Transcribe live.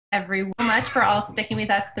Everyone so much for all sticking with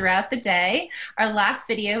us throughout the day. Our last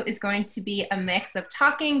video is going to be a mix of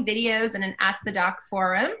talking, videos, and an Ask the Doc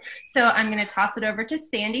forum. So I'm going to toss it over to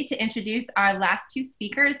Sandy to introduce our last two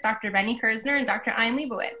speakers, Dr. Benny Kersner and Dr. Ian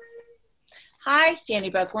Leibowitz. Hi,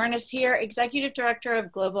 Sandy Buckwarnis here, Executive Director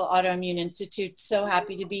of Global Autoimmune Institute. So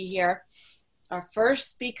happy to be here. Our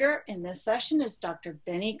first speaker in this session is Dr.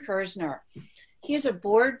 Benny Kersner. He is a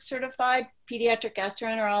board-certified pediatric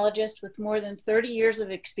gastroenterologist with more than 30 years of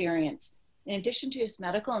experience. In addition to his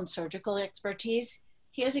medical and surgical expertise,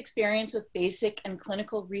 he has experience with basic and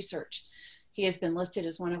clinical research. He has been listed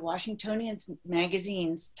as one of Washingtonian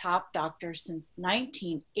Magazine's top doctors since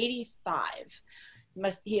 1985.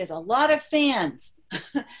 He has a lot of fans.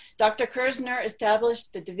 Dr. Kersner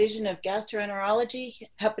established the Division of Gastroenterology,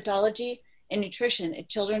 Hepatology, and Nutrition at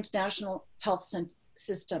Children's National Health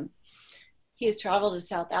System. He has traveled to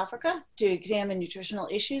South Africa to examine nutritional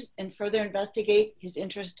issues and further investigate his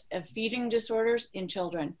interest of feeding disorders in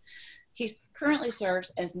children. He currently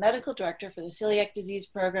serves as medical director for the celiac disease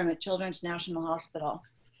program at Children's National Hospital.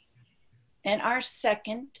 And our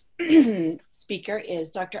second speaker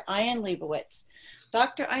is Dr. Ian Leibowitz.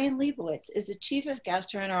 Dr. Ian Leibowitz is the chief of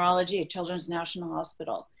gastroenterology at Children's National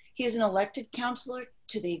Hospital. He is an elected counselor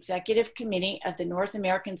to the executive committee of the North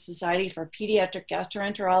American Society for Pediatric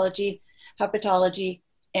Gastroenterology, Hepatology,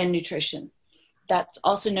 and Nutrition. That's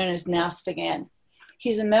also known as NASPGHAN.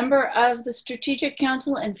 He's a member of the Strategic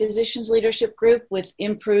Council and Physicians Leadership Group with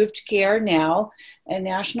Improved Care Now, a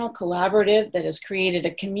national collaborative that has created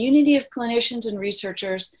a community of clinicians and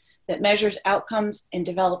researchers that measures outcomes and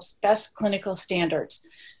develops best clinical standards.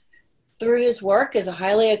 Through his work as a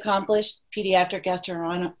highly accomplished pediatric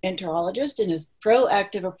gastroenterologist and his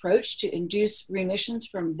proactive approach to induce remissions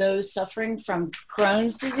from those suffering from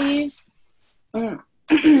Crohn's disease and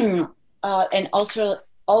also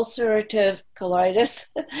ulcerative colitis,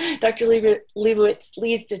 Dr. Leibowitz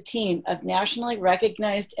leads a team of nationally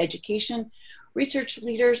recognized education, research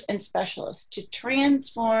leaders, and specialists to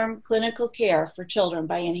transform clinical care for children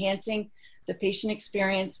by enhancing the patient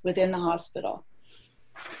experience within the hospital.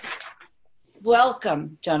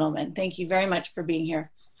 Welcome, gentlemen. Thank you very much for being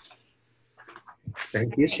here.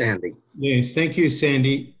 Thank you, Sandy. Yes, thank you,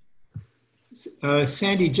 Sandy.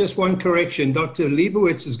 Sandy, just one correction. Dr.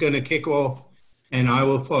 Leibowitz is going to kick off and I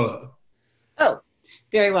will follow. Oh,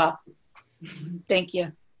 very well. Thank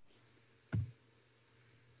you.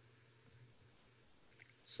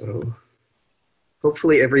 So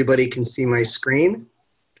hopefully everybody can see my screen.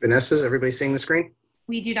 Vanessa, is everybody seeing the screen?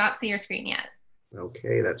 We do not see your screen yet.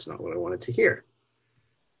 Okay, that's not what I wanted to hear.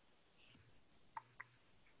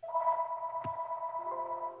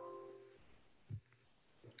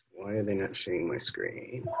 Why are they not showing my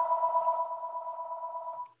screen?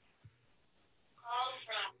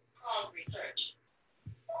 Call research.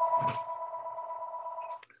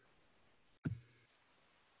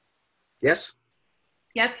 Yes?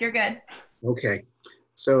 Yep, you're good. Okay.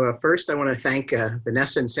 So first I want to thank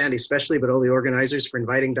Vanessa and Sandy especially, but all the organizers for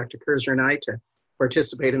inviting Dr. Kersner and I to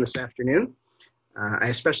participate in this afternoon. I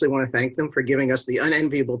especially want to thank them for giving us the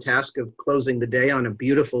unenviable task of closing the day on a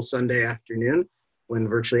beautiful Sunday afternoon when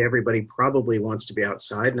virtually everybody probably wants to be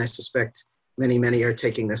outside. And I suspect many, many are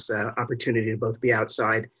taking this opportunity to both be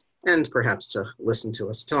outside and perhaps to listen to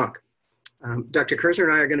us talk. Dr. Kersner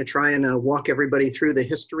and I are going to try and walk everybody through the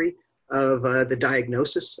history of the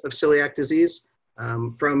diagnosis of celiac disease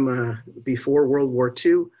from before World War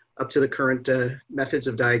II up to the current methods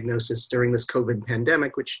of diagnosis during this COVID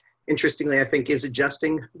pandemic, which interestingly I think is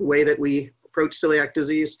adjusting the way that we approach celiac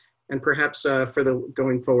disease, and perhaps for the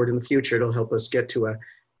going forward in the future, it'll help us get to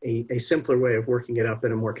a simpler way of working it up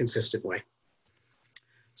in a more consistent way.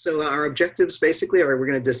 So our objectives basically are we're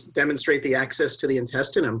going to just demonstrate the access to the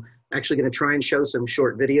intestine. I'm actually going to try and show some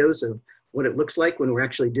short videos of what it looks like when we're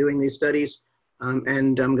actually doing these studies.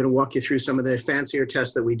 And I'm going to walk you through some of the fancier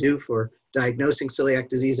tests that we do for diagnosing celiac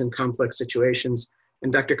disease in complex situations.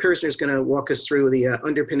 And Dr. Kersner is going to walk us through the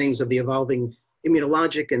underpinnings of the evolving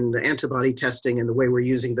immunologic and antibody testing and the way we're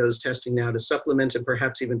using those testing now to supplement and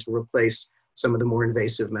perhaps even to replace some of the more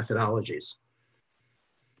invasive methodologies.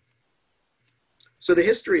 So the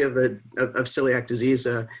history of celiac disease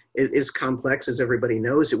is complex, as everybody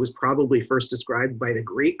knows. It was probably first described by the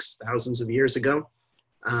Greeks thousands of years ago.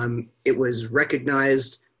 It was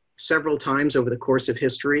recognized several times over the course of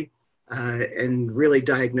history and really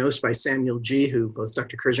diagnosed by Samuel G., who both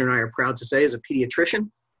Dr. Kersner and I are proud to say is a pediatrician.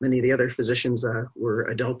 Many of the other physicians were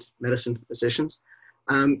adult medicine physicians.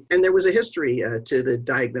 And there was a history to the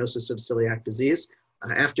diagnosis of celiac disease.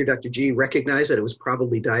 After Dr. G recognized that it was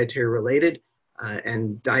probably dietary related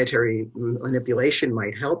and dietary manipulation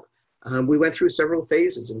might help, We went through several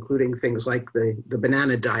phases, including things like the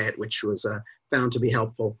banana diet, which was found to be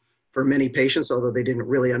helpful for many patients, although they didn't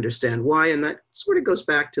really understand why. And that sort of goes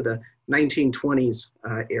back to the 1920s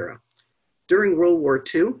era. During World War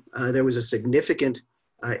II, there was a significant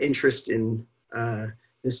interest in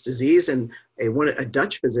this disease, and a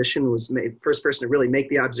Dutch physician was the first person to really make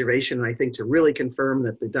the observation, and I think to really confirm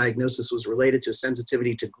that the diagnosis was related to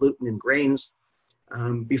sensitivity to gluten in grains.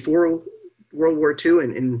 Before World War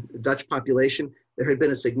II, in the Dutch population, there had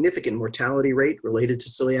been a significant mortality rate related to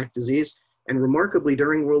celiac disease, and remarkably,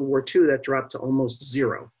 during World War II, that dropped to almost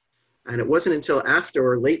zero. And it wasn't until after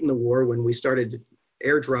or late in the war when we started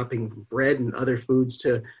airdropping bread and other foods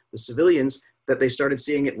to the civilians that they started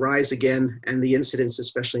seeing it rise again, and the incidence,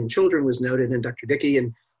 especially in children, was noted. And Dr. Dickey,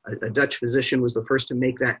 a Dutch physician, was the first to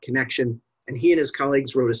make that connection. And he and his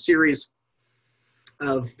colleagues wrote a series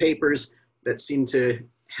of papers that seemed to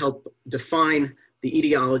help define the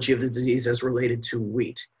etiology of the disease as related to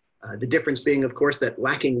wheat. The difference being, of course, that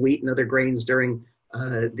lacking wheat and other grains during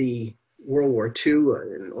the World War II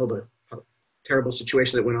and all the terrible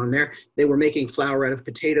situation that went on there, they were making flour out of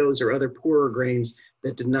potatoes or other poorer grains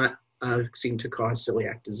that did not seem to cause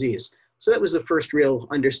celiac disease. So that was the first real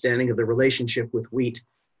understanding of the relationship with wheat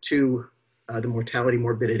to the mortality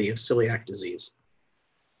morbidity of celiac disease.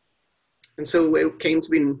 And so it came to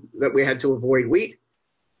be that we had to avoid wheat.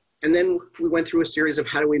 And then we went through a series of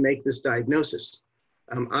how do we make this diagnosis?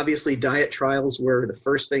 Obviously, diet trials were the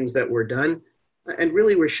first things that were done. And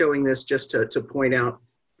really, we're showing this just to point out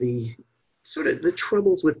the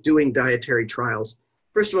troubles with doing dietary trials.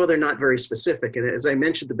 First of all, they're not very specific. And as I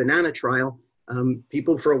mentioned, the banana trial,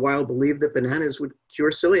 people for a while believed that bananas would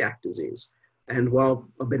cure celiac disease. And while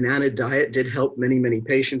a banana diet did help many, many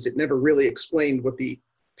patients, it never really explained what the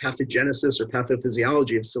pathogenesis or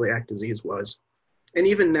pathophysiology of celiac disease was. And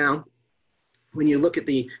even now, when you look at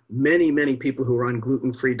the many, many people who are on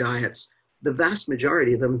gluten-free diets, the vast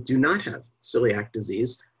majority of them do not have celiac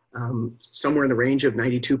disease. Somewhere in the range of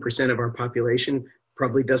 92% of our population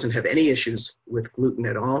probably doesn't have any issues with gluten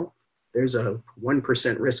at all. There's a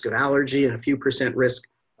 1% risk of allergy and a few percent risk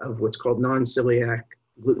of what's called non-celiac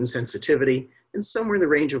gluten sensitivity. And somewhere in the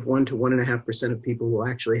range of 1 to 1.5% of people will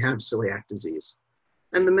actually have celiac disease.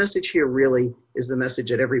 And the message here really is the message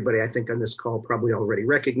that everybody I think on this call probably already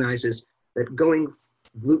recognizes, that going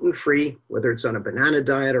gluten-free, whether it's on a banana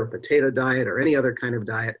diet or a potato diet or any other kind of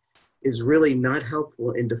diet, is really not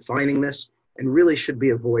helpful in defining this and really should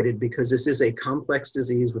be avoided, because this is a complex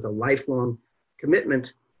disease with a lifelong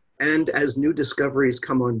commitment. And as new discoveries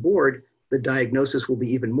come on board, the diagnosis will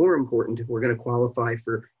be even more important if we're going to qualify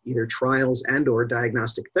for either trials and or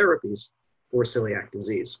diagnostic therapies for celiac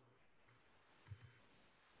disease.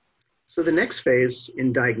 So the next phase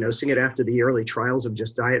in diagnosing it after the early trials of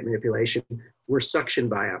just diet manipulation were suction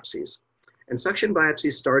biopsies. And suction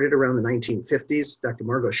biopsies started around the 1950s. Dr.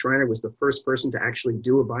 Margot Schreiner was the first person to actually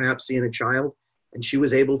do a biopsy in a child, and she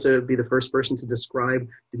was able to be the first person to describe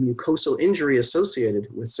the mucosal injury associated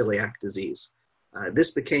with celiac disease.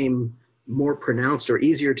 This became more pronounced or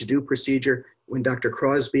easier to do procedure when Dr.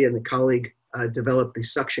 Crosby and the colleague developed the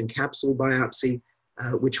suction capsule biopsy,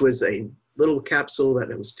 which was a little capsule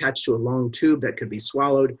that was attached to a long tube that could be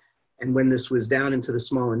swallowed. And when this was down into the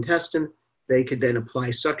small intestine, they could then apply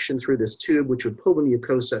suction through this tube, which would pull the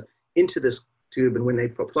mucosa into this tube. And when they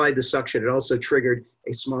applied the suction, it also triggered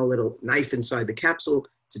a small little knife inside the capsule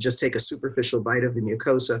to just take a superficial bite of the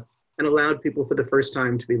mucosa, and allowed people for the first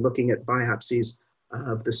time to be looking at biopsies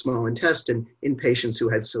of the small intestine in patients who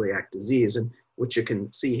had celiac disease. And what you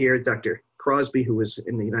can see here, Dr. Crosby, who was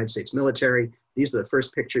in the United States military, these are the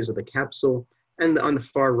first pictures of the capsule. And on the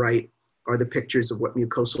far right are the pictures of what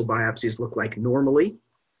mucosal biopsies look like normally.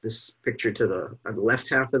 This picture to on the left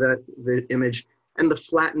half of the image, and the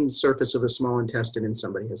flattened surface of the small intestine in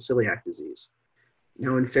somebody who has celiac disease.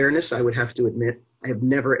 Now, in fairness, I would have to admit, I have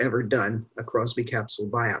never ever done a Crosby capsule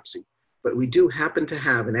biopsy, but we do happen to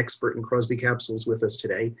have an expert in Crosby capsules with us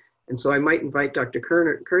today. And so I might invite Dr.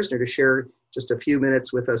 Kersner to share just a few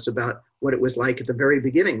minutes with us about what it was like at the very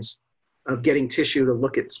beginnings of getting tissue to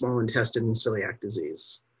look at small intestine and celiac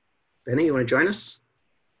disease. Benny, you want to join us?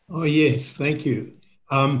 Oh, yes, thank you.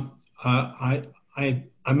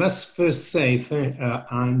 I must first say,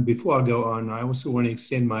 and before I go on, I also want to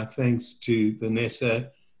extend my thanks to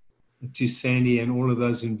Vanessa, to Sandy, and all of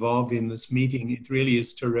those involved in this meeting. It really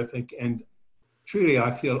is terrific, and truly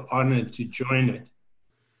I feel honored to join it.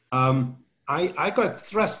 I got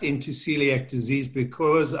thrust into celiac disease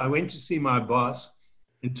because I went to see my boss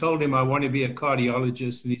and told him I want to be a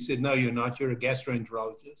cardiologist, and he said, no, you're not, you're a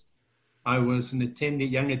gastroenterologist. I was an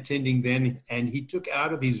young attending then, and he took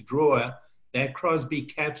out of his drawer that Crosby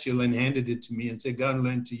capsule and handed it to me and said, go and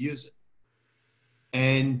learn to use it.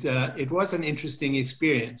 And it was an interesting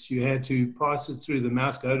experience. You had to pass it through the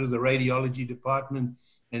mouth, go to the radiology department,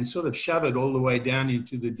 and sort of shove it all the way down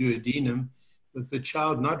into the duodenum with the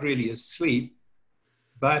child not really asleep.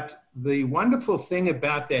 But the wonderful thing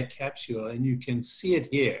about that capsule, and you can see it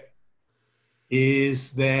here,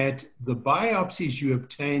 is that the biopsies you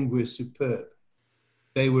obtained were superb.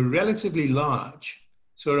 They were relatively large,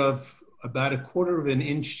 sort of about 1/4 of an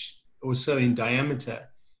inch or so in diameter.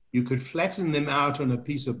 You could flatten them out on a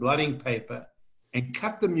piece of blotting paper and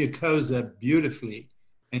cut the mucosa beautifully.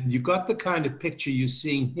 And you got the kind of picture you're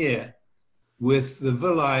seeing here with the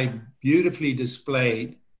villi beautifully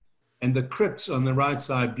displayed and the crypts on the right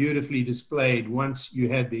side beautifully displayed once you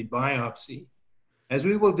had the biopsy. As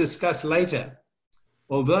we will discuss later,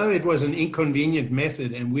 although it was an inconvenient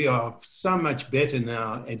method and we are so much better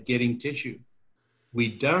now at getting tissue, we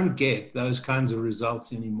don't get those kinds of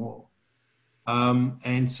results anymore.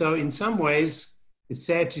 And so in some ways, it's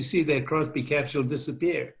sad to see that Crosby capsule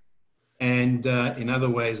disappear. And in other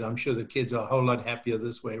ways, I'm sure the kids are a whole lot happier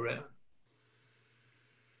this way around.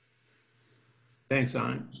 Thanks,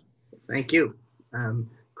 Ian. Thank you.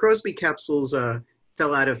 Crosby capsules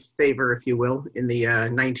fell out of favor, if you will, in the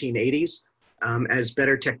 1980s as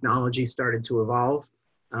better technology started to evolve.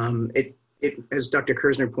 It, as Dr.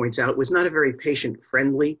 Kerzner points out, was not a very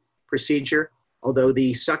patient-friendly procedure, although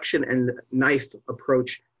the suction and knife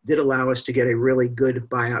approach did allow us to get a really good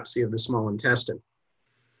biopsy of the small intestine.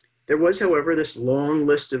 There was, however, this long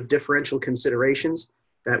list of differential considerations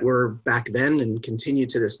that were back then and continue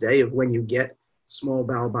to this day of when you get small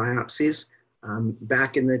bowel biopsies.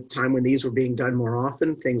 Back in the time when these were being done more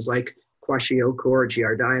often, things like kwashiorkor,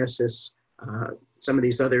 giardiasis, some of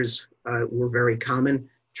these others were very common.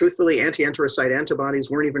 Truthfully, anti-enterocyte antibodies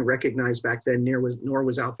weren't even recognized back then, nor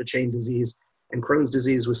was alpha chain disease, and Crohn's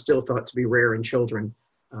disease was still thought to be rare in children.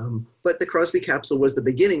 But the Crosby capsule was the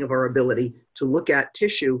beginning of our ability to look at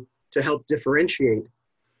tissue to help differentiate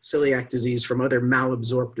celiac disease from other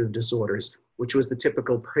malabsorptive disorders, which was the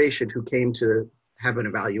typical patient who came to have an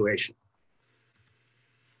evaluation.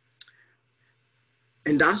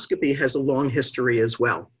 Endoscopy has a long history as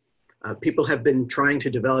well. People have been trying to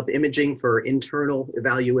develop imaging for internal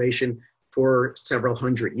evaluation for several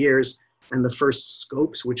hundred years, and the first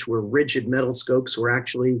scopes, which were rigid metal scopes, were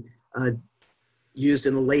actually used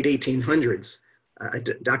in the late 1800s.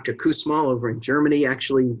 Dr. Kussmaul over in Germany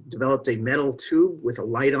actually developed a metal tube with a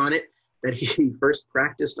light on it that he first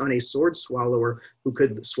practiced on a sword swallower who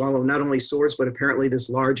could swallow not only swords, but apparently this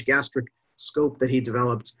large gastric scope that he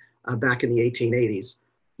developed back in the 1880s.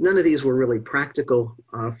 None of these were really practical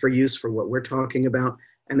for use for what we're talking about,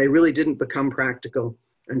 and they really didn't become practical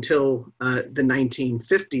until the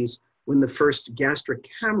 1950s when the first gastric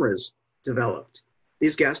cameras developed.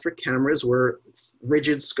 These gastric cameras were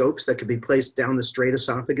rigid scopes that could be placed down the straight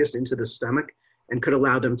esophagus into the stomach and could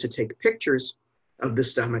allow them to take pictures of the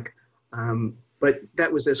stomach, but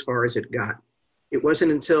that was as far as it got. It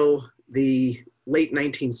wasn't until the late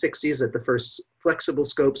 1960s that the first flexible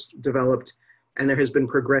scopes developed, and there has been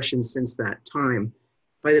progression since that time.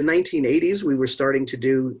 By the 1980s, we were starting to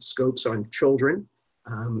do scopes on children.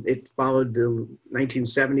 It followed the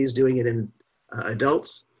 1970s doing it in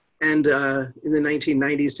adults. And in the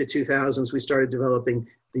 1990s to 2000s, we started developing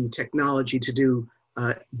the technology to do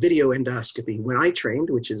video endoscopy. When I trained,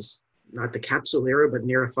 which is not the capsule era, but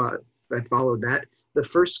that followed that, the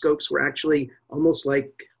first scopes were actually almost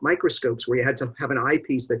like microscopes where you had to have an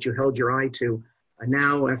eyepiece that you held your eye to.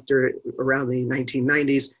 Now, after around the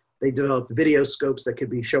 1990s, they developed video scopes that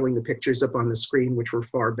could be showing the pictures up on the screen, which were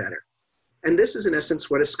far better. And this is in essence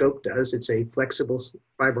what a scope does. It's a flexible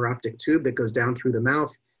fiber optic tube that goes down through the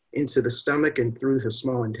mouth, into the stomach, and through the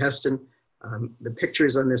small intestine. The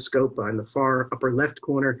pictures on this scope on the far upper left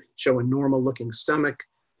corner show a normal looking stomach.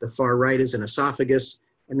 The far right is an esophagus.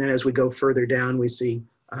 And then as we go further down, we see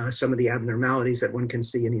some of the abnormalities that one can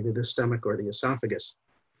see in either the stomach or the esophagus.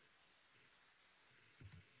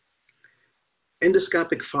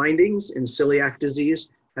 Endoscopic findings in celiac disease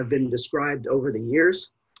have been described over the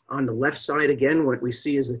years. On the left side, again, what we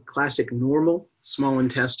see is a classic normal small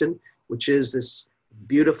intestine, which is this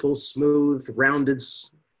beautiful, smooth, rounded,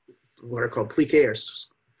 what are called plicae, or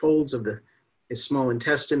folds of the small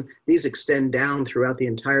intestine. These extend down throughout the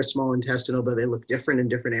entire small intestine, although they look different in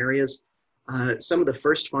different areas. Some of the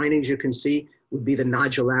first findings you can see would be the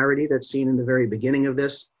nodularity that's seen in the very beginning of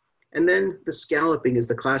this. And then the scalloping is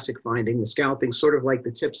the classic finding. The scalloping sort of like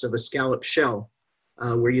the tips of a scallop shell,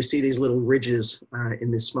 where you see these little ridges in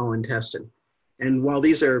the small intestine. And while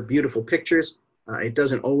these are beautiful pictures, it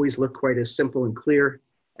doesn't always look quite as simple and clear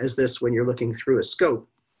as this when you're looking through a scope.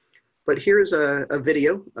 But here's a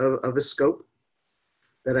video of a scope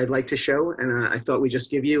that I'd like to show, and I thought we'd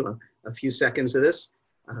just give you a few seconds of this.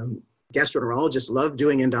 Gastroenterologists love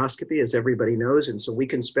doing endoscopy, as everybody knows, and so we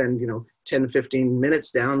can spend 10, 15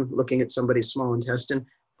 minutes down looking at somebody's small intestine,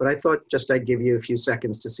 but I thought just I'd give you a few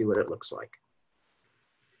seconds to see what it looks like.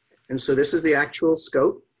 And so this is the actual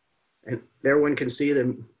scope, and there one can see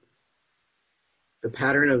the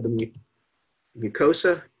pattern of the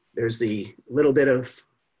mucosa. There's the little bit of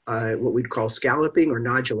what we'd call scalloping or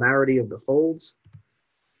nodularity of the folds.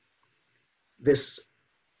 This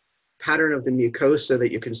pattern of the mucosa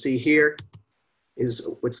that you can see here is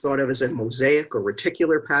what's thought of as a mosaic or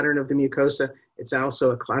reticular pattern of the mucosa. It's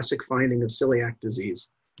also a classic finding of celiac disease.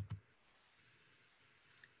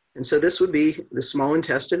 And so this would be the small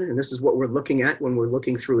intestine, and this is what we're looking at when we're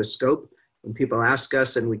looking through a scope. When people ask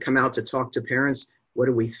us and we come out to talk to parents, what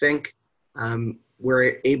do we think?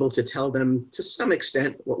 We're able to tell them to some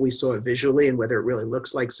extent what we saw visually and whether it really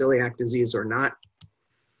looks like celiac disease or not.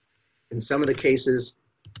 In some of the cases,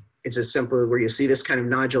 it's as simple as where you see this kind of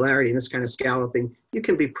nodularity and this kind of scalloping, you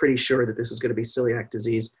can be pretty sure that this is going to be celiac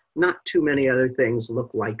disease. Not too many other things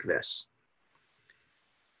look like this.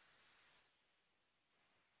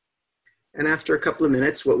 And after a couple of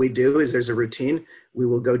minutes, what we do is there's a routine. We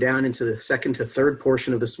will go down into the second to third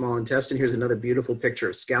portion of the small intestine. Here's another beautiful picture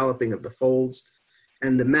of scalloping of the folds.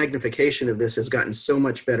 And the magnification of this has gotten so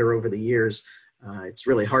much better over the years. It's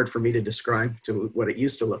really hard for me to describe to what it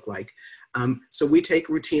used to look like. So we take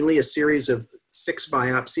routinely a series of 6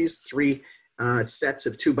 biopsies, 3 sets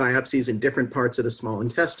of 2 biopsies in different parts of the small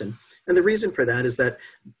intestine. And the reason for that is that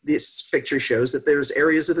this picture shows that there's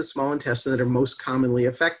areas of the small intestine that are most commonly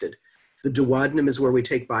affected. The duodenum is where we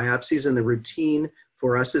take biopsies, and the routine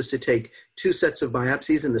for us is to take 2 sets of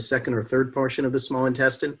biopsies in the second or third portion of the small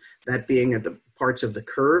intestine, that being at the parts of the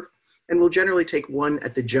curve. And we'll generally take 1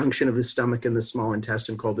 at the junction of the stomach and the small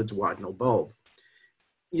intestine called the duodenal bulb.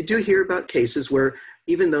 You do hear about cases where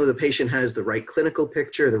even though the patient has the right clinical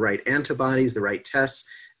picture, the right antibodies, the right tests,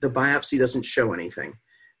 the biopsy doesn't show anything.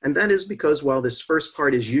 And that is because while this first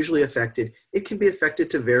part is usually affected, it can be affected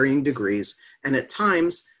to varying degrees. And at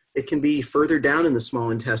times, it can be further down in the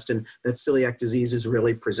small intestine that celiac disease is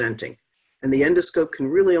really presenting. And the endoscope can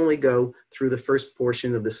really only go through the first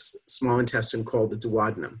portion of the small intestine called the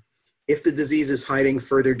duodenum. If the disease is hiding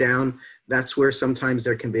further down, that's where sometimes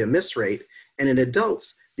there can be a miss rate. And in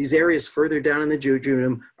adults, these areas further down in the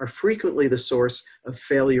jejunum are frequently the source of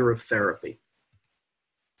failure of therapy.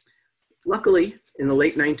 Luckily, in the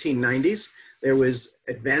late 1990s, there was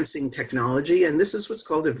advancing technology, and this is what's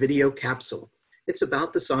called a video capsule. It's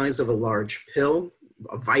about the size of a large pill,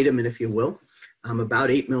 a vitamin, if you will, about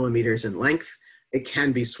 8 millimeters in length. It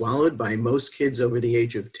can be swallowed by most kids over the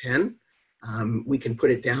age of 10. We can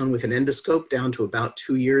put it down with an endoscope down to about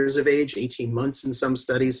 2 years of age, 18 months in some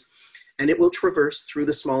studies, and it will traverse through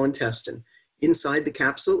the small intestine. Inside the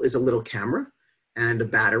capsule is a little camera and a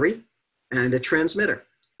battery and a transmitter.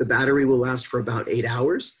 The battery will last for about 8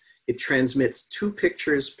 hours. It transmits 2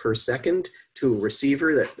 pictures per second to a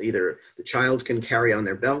receiver that either the child can carry on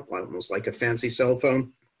their belt, almost like a fancy cell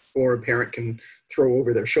phone, or a parent can throw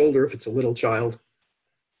over their shoulder if it's a little child.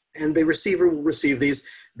 And the receiver will receive these.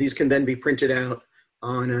 These can then be printed out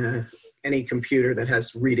on any computer that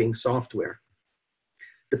has reading software.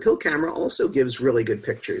 The pill camera also gives really good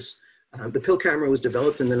pictures. The pill camera was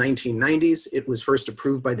developed in the 1990s. It was first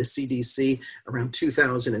approved by the CDC around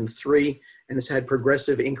 2003 and has had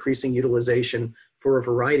progressive increasing utilization for a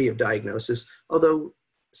variety of diagnoses, although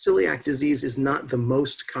celiac disease is not the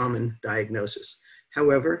most common diagnosis.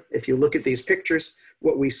 However, if you look at these pictures,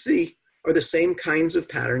 what we see are the same kinds of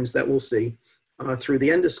patterns that we'll see through the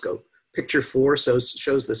endoscope. Picture 4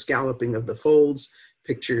 shows the scalloping of the folds.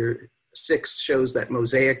 Picture 6 shows that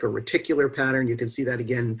mosaic or reticular pattern. You can see that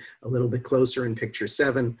again a little bit closer in picture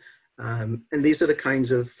 7. And these are the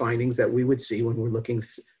kinds of findings that we would see when we're looking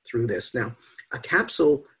through this. Now, a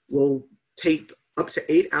capsule will tape up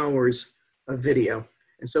to 8 hours of video.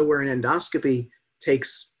 And so where an endoscopy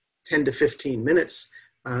takes 10 to 15 minutes,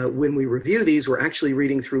 when we review these, we're actually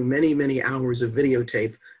reading through many, many hours of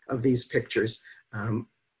videotape of these pictures.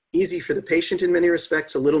 Easy for the patient in many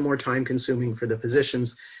respects, a little more time consuming for the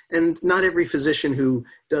physicians. And not every physician who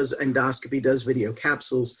does endoscopy does video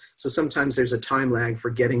capsules, so sometimes there's a time lag for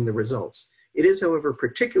getting the results. It is, however,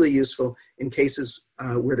 particularly useful in cases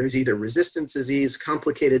where there's either resistance disease,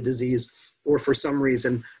 complicated disease, or for some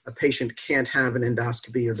reason a patient can't have an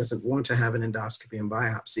endoscopy or doesn't want to have an endoscopy and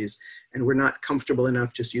biopsies, and we're not comfortable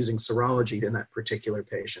enough just using serology in that particular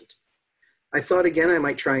patient. I thought again I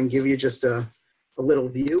might try and give you just a few seconds of this. Here's a video of a little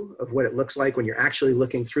view of what it looks like when you're actually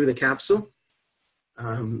looking through the capsule.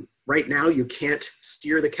 Right now, you can't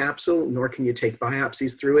steer the capsule, nor can you take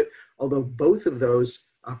biopsies through it, although both of those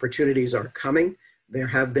opportunities are coming. There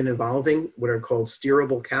have been evolving what are called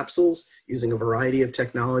steerable capsules using a variety of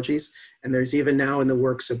technologies. And there's even now in the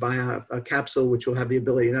works a capsule which will have the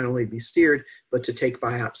ability to not only be steered, but to take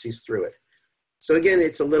biopsies through it. So again,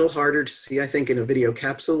 it's a little harder to see, I think, in a video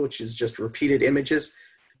capsule, which is just repeated images.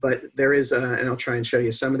 But there is, and I'll try and show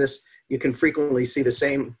you some of this, you can frequently see the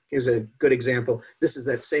same. Here's a good example. This is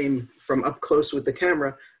that same from up close with the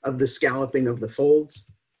camera of the scalloping of the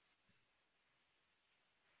folds.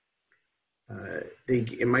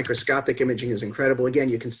 The microscopic imaging is incredible. Again,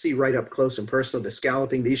 you can see right up close and personal the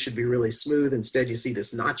scalloping. These should be really smooth. Instead, you see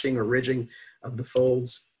this notching or ridging of the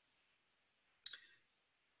folds.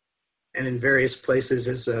 And in various places,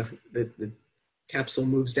 as the capsule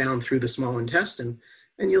moves down through the small intestine,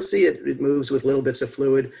 and you'll see it moves with little bits of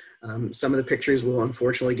fluid. Some of the pictures will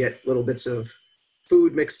unfortunately get little bits of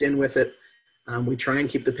food mixed in with it. We try and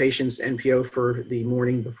keep the patient's NPO for the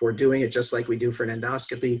morning before doing it, just like we do for an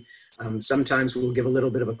endoscopy. Sometimes we'll give a little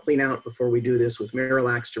bit of a clean out before we do this with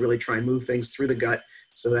Miralax to really try and move things through the gut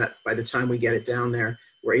so that by the time we get it down there,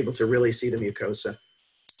 we're able to really see the mucosa.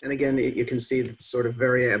 And again, you can see the sort of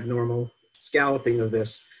very abnormal scalloping of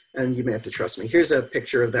this, and you may have to trust me. Here's a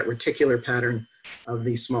picture of that reticular pattern of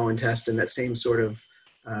the small intestine, that same sort of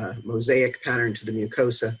mosaic pattern to the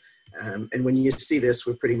mucosa. And when you see this,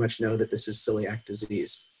 we pretty much know that this is celiac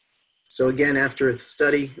disease. So again, after a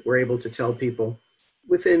study, we're able to tell people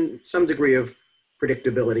within some degree of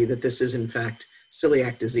predictability that this is in fact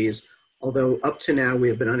celiac disease, although up to now we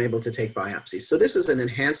have been unable to take biopsies. So this is an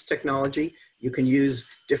enhanced technology. You can use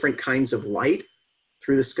different kinds of light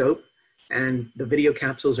through the scope, and the video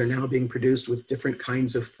capsules are now being produced with different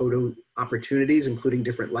kinds of photo opportunities, including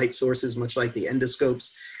different light sources, much like the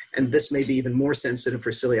endoscopes. And this may be even more sensitive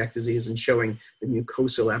for celiac disease and showing the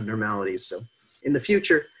mucosal abnormalities. So in the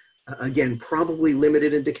future, again, probably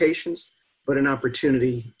limited indications, but an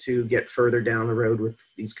opportunity to get further down the road with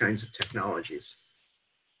these kinds of technologies.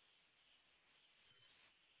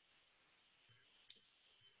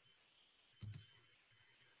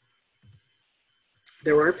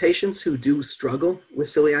 There are patients who do struggle with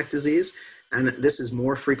celiac disease, and this is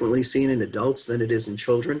more frequently seen in adults than it is in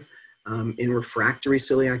children. In refractory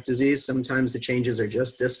celiac disease, sometimes the changes are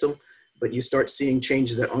just distal, but you start seeing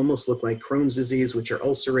changes that almost look like Crohn's disease, which are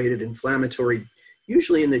ulcerated, inflammatory,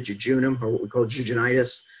 usually in the jejunum, or what we call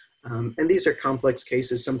jejunitis. And these are complex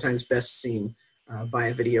cases, sometimes best seen by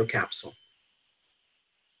a video capsule.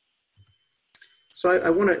 So I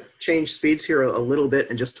want to change speeds here a little bit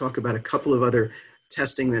and just talk about a couple of other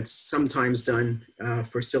testing that's sometimes done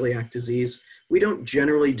for celiac disease. We don't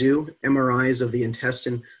generally do MRIs of the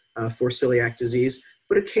intestine for celiac disease,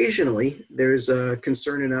 but occasionally there's a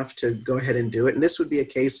concern enough to go ahead and do it. And this would be a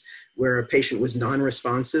case where a patient was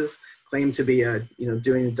non-responsive, claimed to be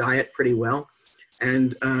doing the diet pretty well,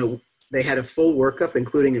 and they had a full workup,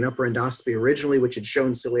 including an upper endoscopy originally, which had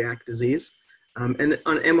shown celiac disease. And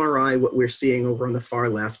on MRI, what we're seeing over on the far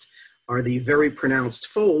left are the very pronounced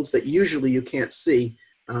folds that usually you can't see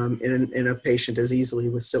in a patient as easily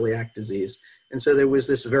with celiac disease. And so there was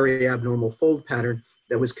this very abnormal fold pattern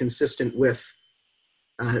that was consistent with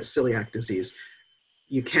celiac disease.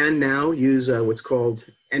 You can now use what's called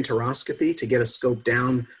enteroscopy to get a scope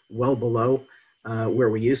down well below where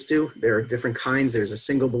we used to. There are different kinds. There's a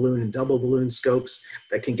single balloon and double balloon scopes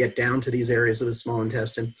that can get down to these areas of the small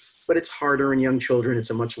intestine, but it's harder in young children. It's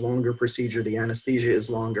a much longer procedure. The anesthesia is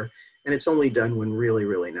longer, and it's only done when really,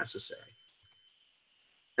 really necessary.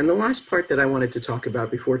 And the last part that I wanted to talk about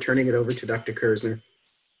before turning it over to Dr. Kersner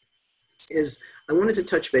is I wanted to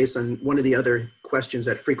touch base on one of the other questions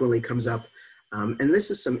that frequently comes up. And this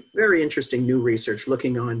is some very interesting new research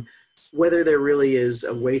looking on whether there really is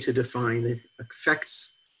a way to define the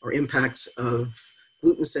effects or impacts of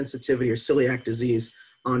gluten sensitivity or celiac disease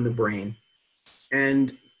on the brain.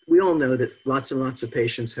 And we all know that lots and lots of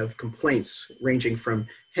patients have complaints ranging from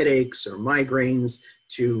headaches or migraines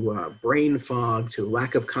to brain fog, to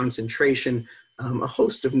lack of concentration, a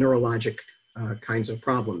host of neurologic kinds of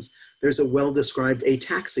problems. There's a well-described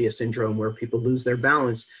ataxia syndrome where people lose their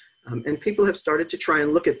balance, and people have started to try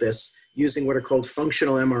and look at this using what are called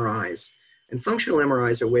functional MRIs. And functional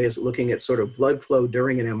MRIs are ways of looking at sort of blood flow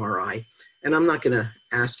during an MRI. And I'm not going to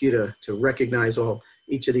ask you to recognize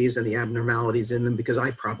each of these and the abnormalities in them because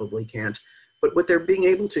I probably can't. But what they're being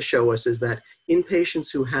able to show us is that in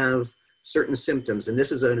patients who have certain symptoms, and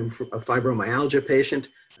this is a fibromyalgia patient,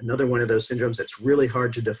 another one of those syndromes that's really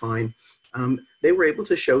hard to define, they were able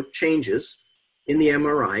to show changes in the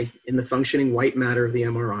MRI, in the functioning white matter of the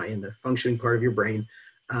MRI, in the functioning part of your brain,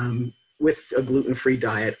 with a gluten-free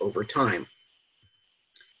diet over time.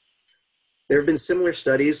 There have been similar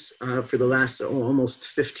studies for the last almost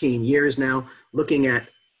 15 years now, looking at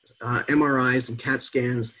MRIs and CAT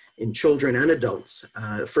scans in children and adults.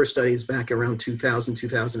 First studies back around 2000,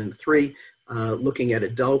 2003, looking at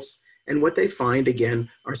adults. And what they find, again,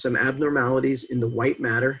 are some abnormalities in the white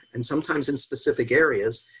matter, and sometimes in specific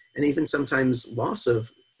areas, and even sometimes loss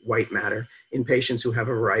of white matter in patients who have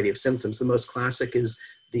a variety of symptoms. The most classic is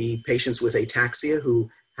the patients with ataxia who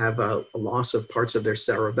have a loss of parts of their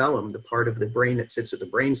cerebellum, the part of the brain that sits at the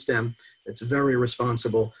brainstem that's very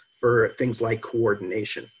responsible for things like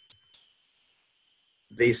coordination.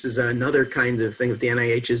 This is another kind of thing that the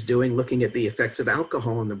NIH is doing, looking at the effects of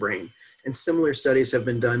alcohol in the brain. And similar studies have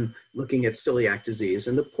been done looking at celiac disease.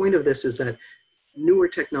 And the point of this is that newer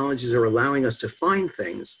technologies are allowing us to find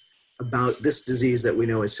things about this disease that we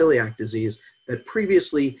know as celiac disease that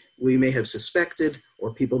previously we may have suspected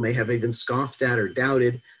or people may have even scoffed at or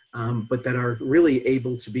doubted, but that are really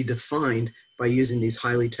able to be defined by using these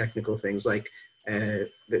highly technical things like the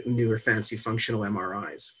newer fancy functional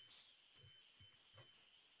MRIs.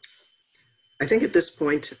 I think at this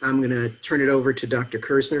point, I'm going to turn it over to Dr.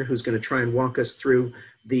 Kersner, who's going to try and walk us through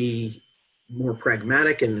the more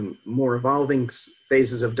pragmatic and more evolving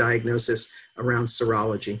phases of diagnosis around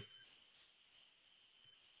serology.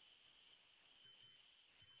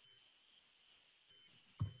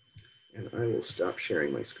 And I will stop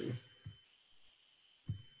sharing my screen.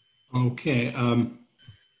 Okay,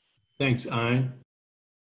 thanks, Ian.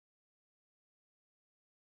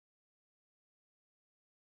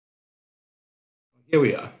 Here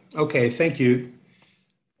we are. Okay, thank you.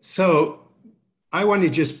 So I want to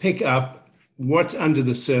just pick up what's under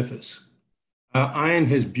the surface. Ian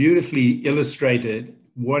has beautifully illustrated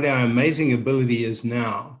what our amazing ability is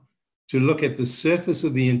now to look at the surface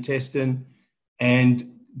of the intestine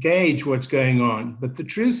and gauge what's going on. But the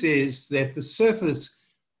truth is that the surface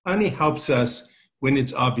only helps us when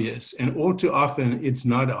it's obvious, and all too often it's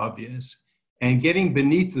not obvious. And getting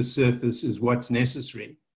beneath the surface is what's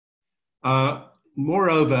necessary.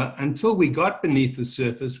 Moreover, until we got beneath the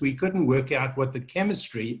surface, we couldn't work out what the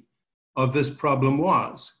chemistry of this problem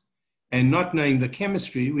was. And not knowing the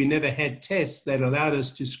chemistry, we never had tests that allowed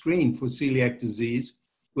us to screen for celiac disease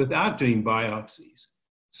without doing biopsies.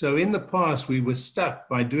 So in the past, we were stuck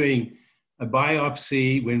by doing a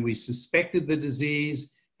biopsy when we suspected the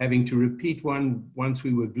disease, having to repeat one once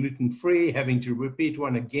we were gluten-free, having to repeat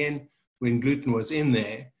one again when gluten was in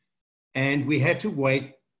there. And we had to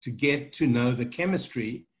wait to get to know the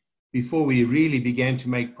chemistry before we really began to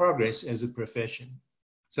make progress as a profession.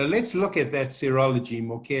 So let's look at that serology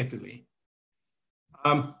more carefully.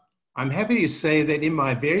 I'm happy to say that in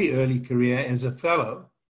my very early career as a fellow,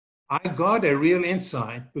 I got a real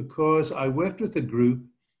insight because I worked with a group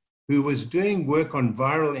who was doing work on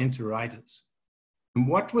viral enteritis. And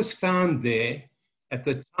what was found there at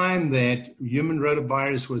the time that human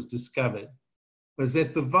rotavirus was discovered was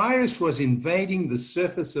that the virus was invading the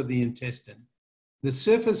surface of the intestine. The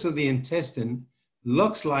surface of the intestine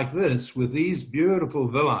looks like this with these beautiful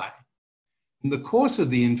villi. In the course of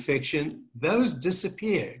the infection, those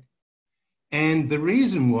disappeared. And the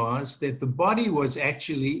reason was that the body was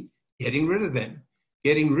actually getting rid of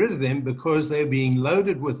them because they're being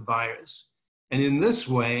loaded with virus. And in this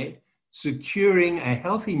way, securing a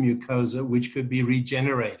healthy mucosa which could be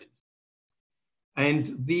regenerated.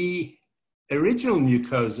 And the original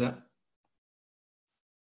mucosa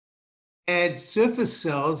had surface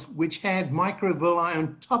cells which had microvilli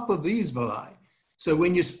on top of these villi. So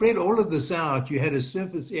when you spread all of this out, you had a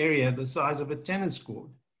surface area the size of a tennis court.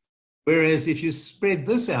 Whereas if you spread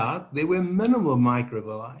this out, there were minimal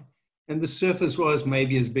microvilli, and the surface was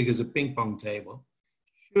maybe as big as a ping pong table.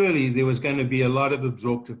 Surely there was going to be a lot of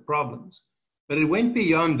absorptive problems. But it went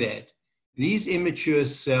beyond that. These immature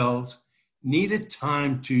cells needed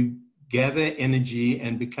time to gather energy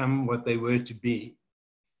and become what they were to be.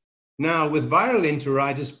 Now, with viral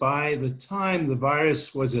enteritis, by the time the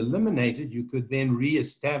virus was eliminated, you could then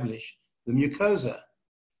reestablish the mucosa.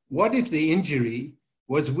 What if the injury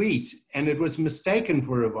was wheat and it was mistaken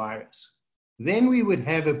for a virus? Then we would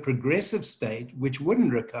have a progressive state which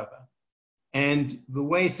wouldn't recover. And the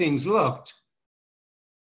way things looked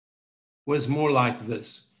was more like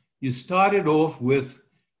this. You started off with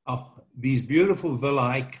these beautiful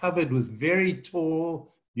villi covered with very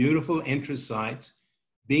tall, beautiful enterocytes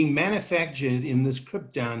being manufactured in this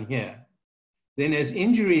crypt down here. Then as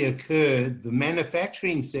injury occurred, the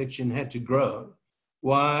manufacturing section had to grow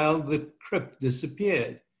while the crypt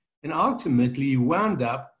disappeared. And ultimately you wound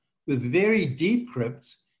up with very deep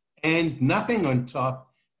crypts and nothing on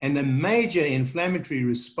top, and a major inflammatory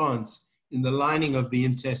response in the lining of the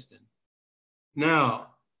intestine. Now,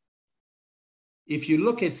 if you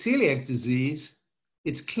look at celiac disease,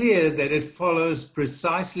 it's clear that it follows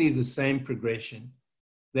precisely the same progression,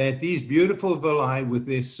 that these beautiful villi with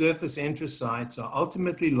their surface enterocytes are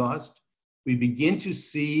ultimately lost. We begin to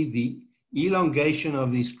see the elongation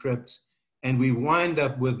of these crypts, and we wind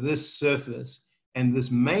up with this surface and this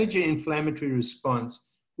major inflammatory response,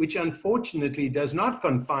 which unfortunately does not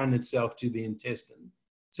confine itself to the intestine.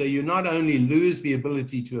 So you not only lose the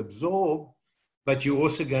ability to absorb, but you're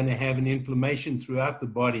also going to have an inflammation throughout the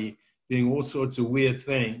body, doing all sorts of weird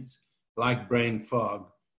things like brain fog,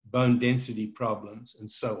 bone density problems, and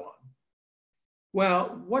so on.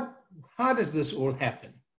 Well, how does this all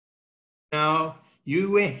happen? Now,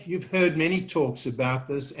 you've heard many talks about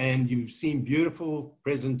this, and you've seen beautiful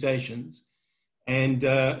presentations, and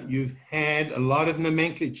you've had a lot of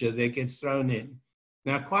nomenclature that gets thrown in.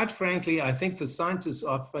 Now, quite frankly, I think the scientists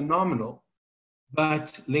are phenomenal,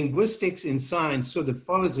 but linguistics in science sort of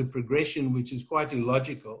follows a progression which is quite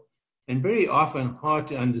illogical and very often hard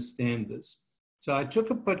to understand this. So I took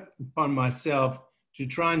it upon myself to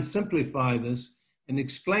try and simplify this and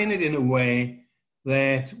explain it in a way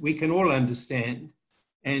that we can all understand,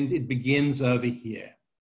 and it begins over here.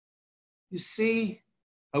 You see,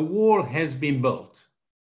 a wall has been built.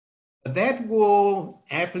 That wall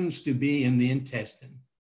happens to be in the intestine.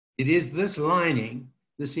 It is this lining,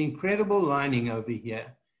 this incredible lining over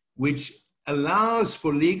here, which allows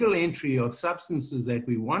for legal entry of substances that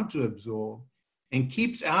we want to absorb and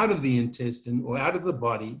keeps out of the intestine or out of the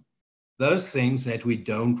body those things that we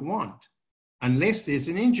don't want, unless there's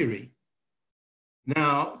an injury.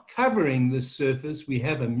 Now, covering this surface, we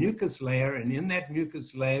have a mucus layer, and in that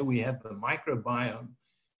mucus layer, we have the microbiome,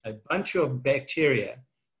 a bunch of bacteria,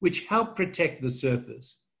 which help protect the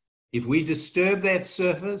surface. If we disturb that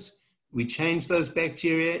surface, we change those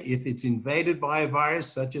bacteria. If it's invaded by a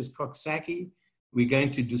virus such as Coxsackie, we're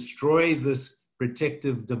going to destroy this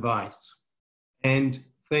protective device, and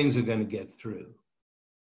things are going to get through.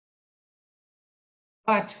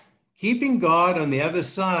 But keeping guard on the other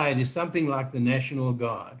side is something like the National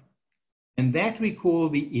Guard, and that we call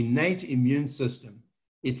the innate immune system.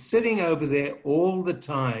 It's sitting over there all the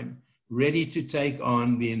time, ready to take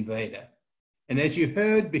on the invader. And as you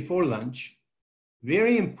heard before lunch,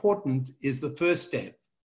 very important is the first step.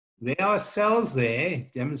 There are cells there,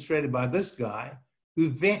 demonstrated by this guy, who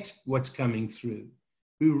vet what's coming through,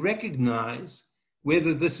 who recognize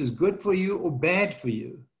whether this is good for you or bad for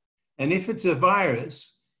you. And if it's a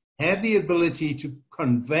virus, have the ability to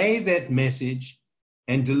convey that message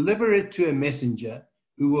and deliver it to a messenger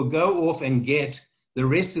who will go off and get the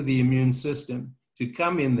rest of the immune system to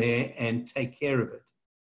come in there and take care of it.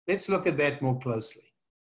 Let's look at that more closely.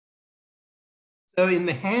 So in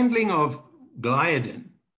the handling of gliadin,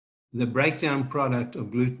 the breakdown product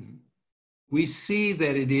of gluten, we see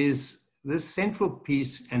that it is this central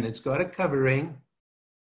piece, and it's got a covering,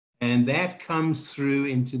 and that comes through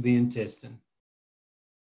into the intestine.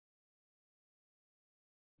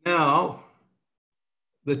 Now,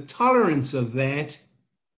 the tolerance of that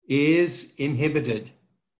is inhibited,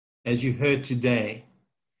 as you heard today.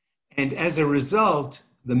 And as a result,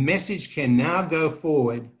 the message can now go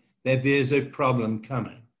forward that there's a problem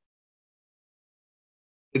coming.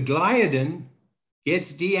 The gliadin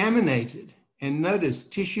gets deaminated, and notice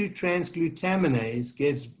tissue transglutaminase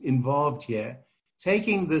gets involved here,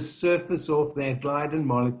 taking the surface off that gliadin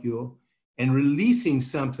molecule and releasing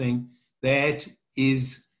something that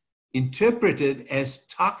is interpreted as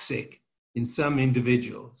toxic in some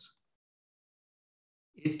individuals.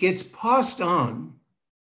 It gets passed on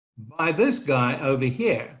by this guy over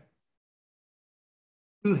here,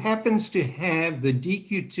 who happens to have the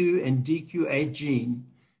DQ2 and DQ8 gene,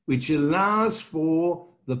 which allows for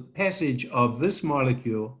the passage of this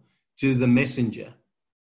molecule to the messenger.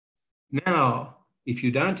 Now, if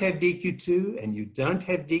you don't have DQ2 and you don't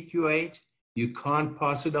have DQ8, you can't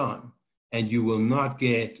pass it on, and you will not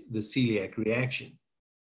get the celiac reaction.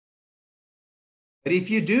 But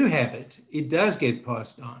if you do have it, it does get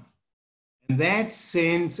passed on. And that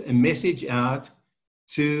sends a message out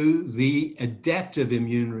to the adaptive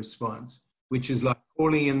immune response, which is like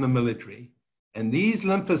calling in the military. And these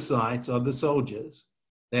lymphocytes are the soldiers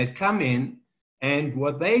that come in, and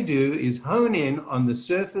what they do is hone in on the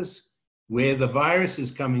surface where the virus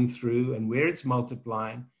is coming through and where it's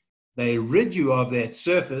multiplying. They rid you of that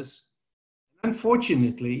surface.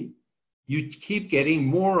 Unfortunately, you keep getting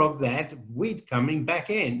more of that wheat coming back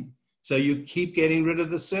in. So you keep getting rid of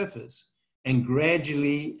the surface. and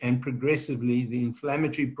gradually and progressively the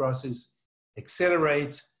inflammatory process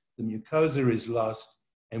accelerates, the mucosa is lost,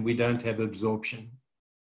 and we don't have absorption.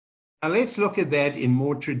 Now let's look at that in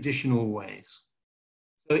more traditional ways.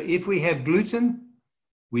 So if we have gluten,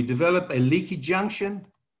 we develop a leaky junction,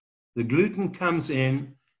 the gluten comes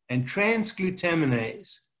in, and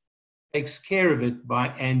transglutaminase takes care of it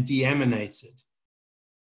and deaminates it.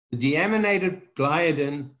 The deaminated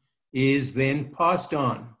gliadin is then passed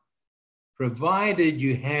on, provided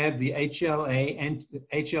you have the HLA and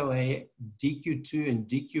HLA DQ2 and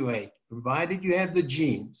DQ8, provided you have the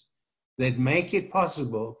genes that make it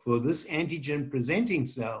possible for this antigen presenting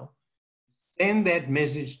cell to send that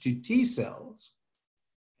message to T cells.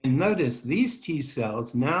 And notice these T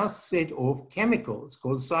cells now set off chemicals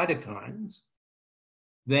called cytokines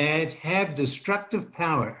that have destructive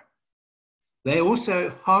power. They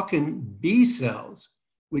also hearken B cells,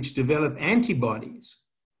 which develop antibodies,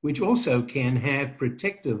 which also can have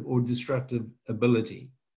protective or destructive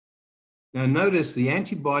ability. Now notice the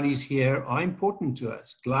antibodies here are important to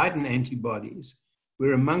us. Gliadin antibodies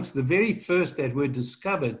were amongst the very first that were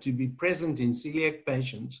discovered to be present in celiac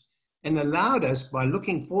patients and allowed us, by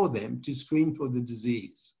looking for them, to screen for the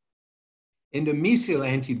disease. Endomysial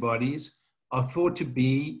antibodies are thought to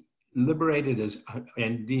be liberated as,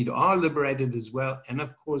 indeed are liberated as well, and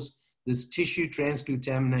of course this tissue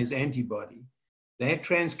transglutaminase antibody. That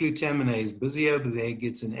transglutaminase, busy over there,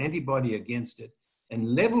 gets an antibody against it,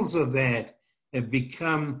 and levels of that have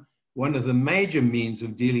become one of the major means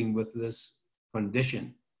of dealing with this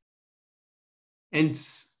condition. And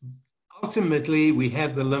ultimately, we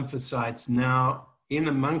have the lymphocytes now in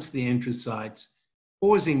amongst the enterocytes,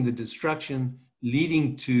 causing the destruction,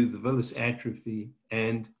 leading to the villus atrophy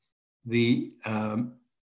and the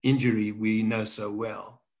injury we know so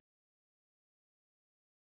well.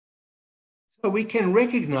 So we can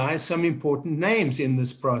recognize some important names in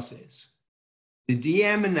this process. The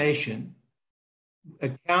deamination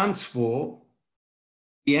accounts for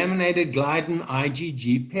deaminated gliadin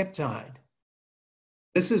IgG peptide.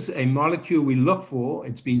 This is a molecule we look for.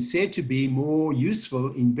 It's been said to be more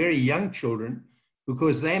useful in very young children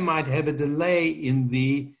because they might have a delay in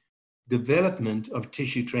the development of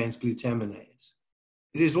tissue transglutaminase.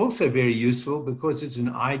 It is also very useful because it's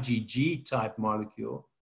an IgG type molecule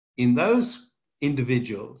in those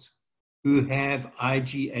individuals who have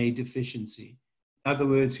IgA deficiency. In other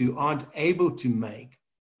words, who aren't able to make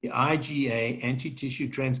the IgA anti-tissue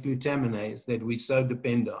transglutaminase that we so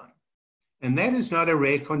depend on. And that is not a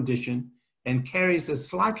rare condition and carries a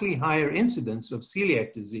slightly higher incidence of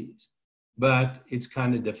celiac disease, but it's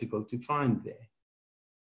kind of difficult to find there.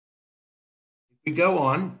 If we go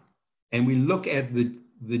on and we look at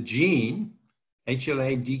the gene,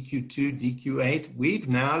 HLA DQ2, DQ8, we've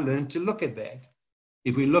now learned to look at that.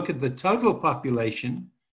 If we look at the total population,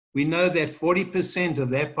 we know that 40% of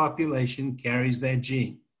that population carries that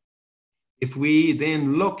gene. If we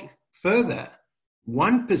then look further,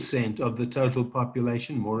 1% of the total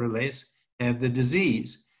population, more or less, have the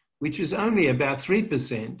disease, which is only about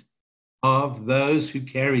 3% of those who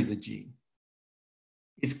carry the gene.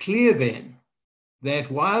 It's clear then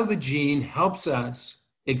that while the gene helps us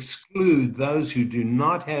exclude those who do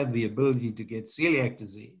not have the ability to get celiac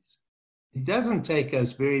disease, it doesn't take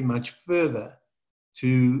us very much further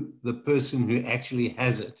to the person who actually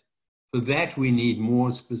has it. For that, we need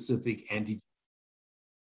more specific antigens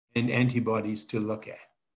and antibodies to look at.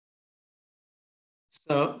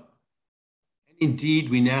 So, indeed,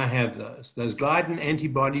 we now have those. Those gliadin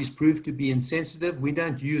antibodies prove to be insensitive. We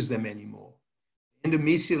don't use them anymore.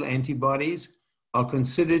 Endomysial antibodies are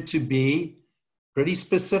considered to be pretty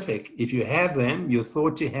specific. If you have them, you're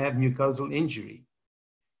thought to have mucosal injury.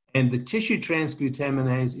 And the tissue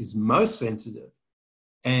transglutaminase is most sensitive.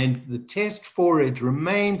 And the test for it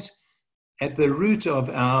remains at the root of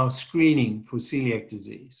our screening for celiac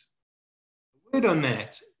disease. A word on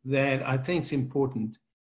that I think is important.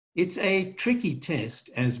 It's a tricky test,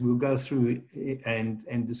 as we'll go through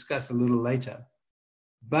and discuss a little later.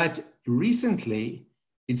 But recently,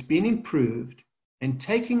 it's been improved, and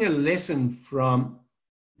taking a lesson from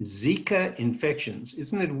Zika infections,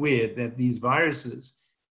 isn't it weird that these viruses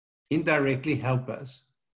indirectly help us?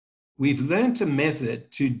 We've learned a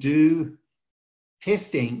method to do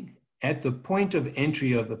testing at the point of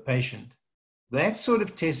entry of the patient. That sort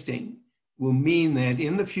of testing will mean that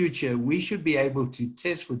in the future, we should be able to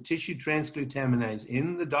test for tissue transglutaminase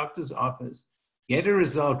in the doctor's office, get a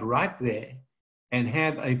result right there, and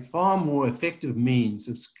have a far more effective means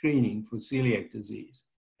of screening for celiac disease.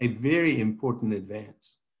 A very important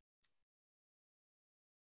advance.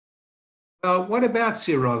 Well, what about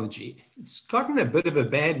serology? It's gotten a bit of a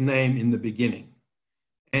bad name in the beginning,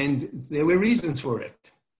 and there were reasons for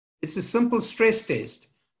it. It's a simple stress test.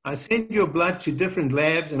 I send your blood to different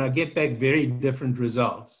labs and I get back very different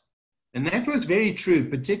results. And that was very true,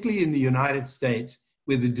 particularly in the United States,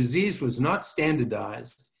 where the disease was not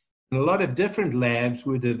standardized. And a lot of different labs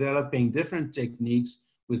were developing different techniques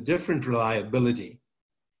with different reliability.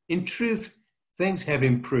 In truth, things have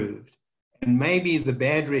improved. And maybe the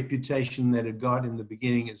bad reputation that it got in the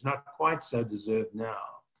beginning is not quite so deserved now.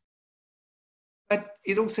 But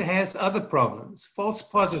it also has other problems, false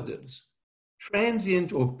positives,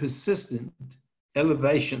 transient or persistent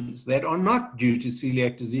elevations that are not due to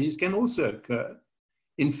celiac disease can also occur.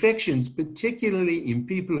 Infections, particularly in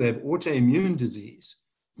people who have autoimmune disease,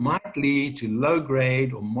 might lead to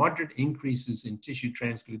low-grade or moderate increases in tissue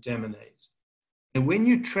transglutaminase. And when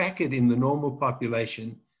you track it in the normal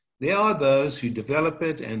population, there are those who develop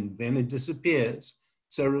it and then it disappears.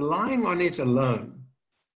 So relying on it alone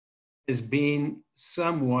has been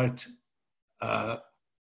somewhat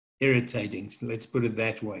irritating, let's put it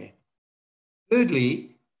that way.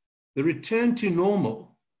 Thirdly, the return to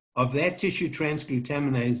normal of that tissue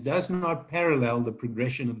transglutaminase does not parallel the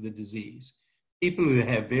progression of the disease. People who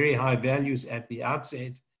have very high values at the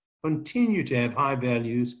outset continue to have high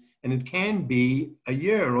values, and it can be a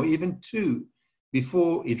year or even two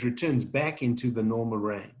before it returns back into the normal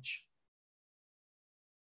range.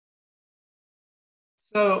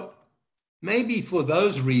 So maybe for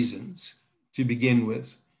those reasons, to begin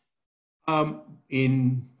with,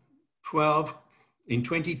 in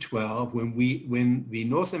 2012, when the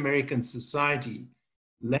North American Society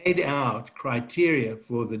laid out criteria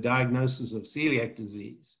for the diagnosis of celiac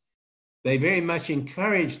disease, they very much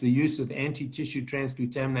encouraged the use of anti-tissue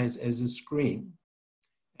transglutaminase as a screen.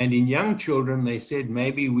 And in young children, they said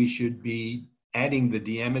maybe we should be adding the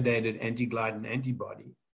deamidated anti-gluten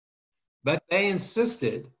antibody. But they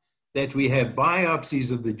insisted that we have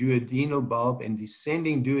biopsies of the duodenal bulb and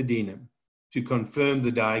descending duodenum to confirm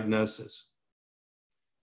the diagnosis.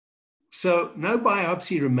 So no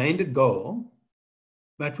biopsy remained a goal,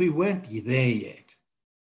 but we weren't there yet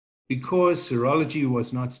because serology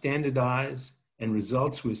was not standardized and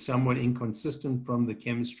results were somewhat inconsistent from the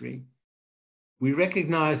chemistry. We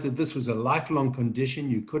recognized that this was a lifelong condition.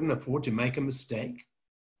 You couldn't afford to make a mistake.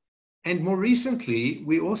 And more recently,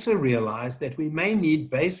 we also realized that we may need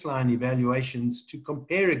baseline evaluations to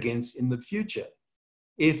compare against in the future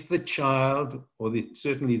if the child, or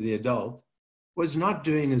certainly the adult, was not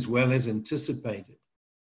doing as well as anticipated.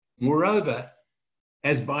 Moreover,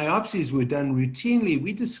 as biopsies were done routinely,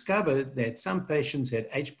 we discovered that some patients had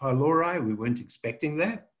H. pylori. We weren't expecting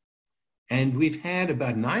that. And we've had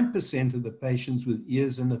about 9% of the patients with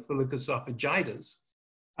eosinophilic esophagitis,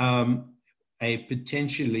 a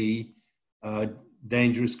potentially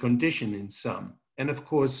dangerous condition in some. And of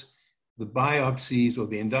course, the biopsies or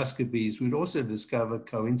the endoscopies would also discover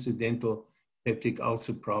coincidental peptic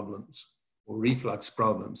ulcer problems or reflux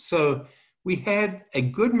problems. So we had a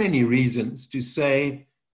good many reasons to say,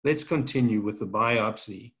 let's continue with the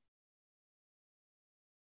biopsy.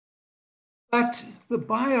 But the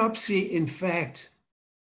biopsy, in fact,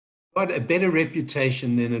 got a better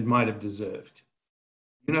reputation than it might have deserved.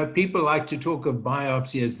 You know, people like to talk of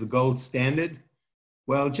biopsy as the gold standard.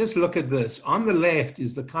 Well, just look at this. On the left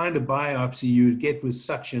is the kind of biopsy you would get with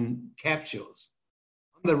suction capsules.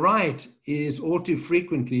 On the right is all too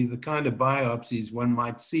frequently the kind of biopsies one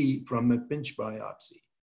might see from a pinch biopsy.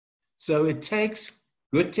 So it takes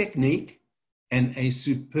good technique and a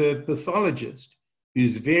superb pathologist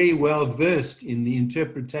who's very well versed in the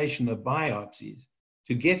interpretation of biopsies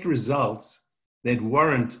to get results that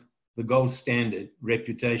warrant the gold standard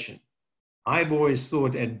reputation. I've always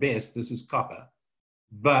thought at best this is copper,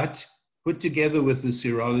 but put together with the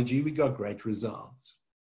serology, we got great results.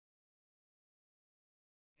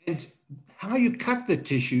 And how you cut the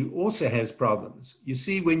tissue also has problems. You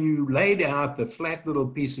see, when you laid out the flat little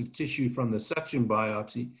piece of tissue from the suction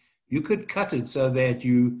biopsy, you could cut it so that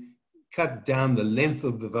you cut down the length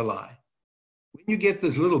of the villi. When you get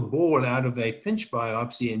this little ball out of a pinch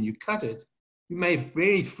biopsy and you cut it, you may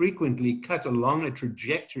very frequently cut along a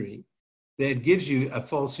trajectory that gives you a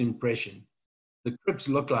false impression. The crypts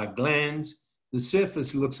look like glands. The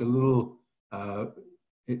surface looks a little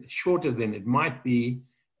shorter than it might be,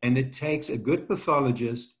 and it takes a good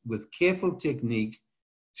pathologist with careful technique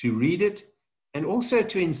to read it and also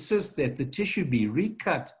to insist that the tissue be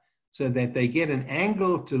recut so that they get an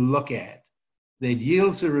angle to look at that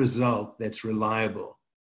yields a result that's reliable.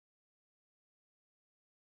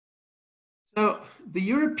 So the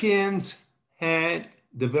Europeans had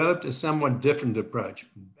developed a somewhat different approach.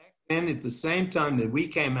 Back then at the same time that we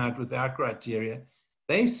came out with our criteria,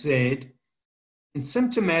 they said in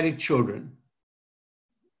symptomatic children,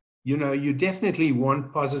 you know, you definitely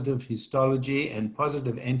want positive histology and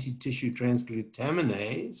positive anti-tissue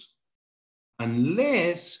transglutaminase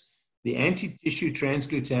unless the anti-tissue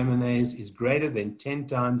transglutaminase is greater than 10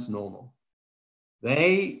 times normal.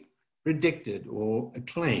 They predicted or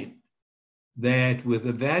claimed that with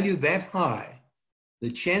a value that high,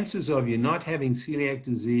 the chances of you not having celiac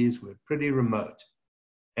disease were pretty remote,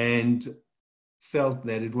 and felt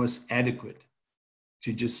that it was adequate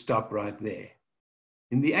to just stop right there.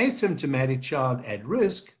 In the asymptomatic child at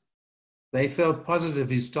risk, they felt positive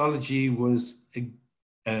histology was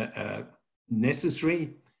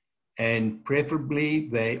necessary, and preferably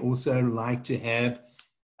they also like to have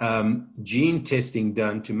gene testing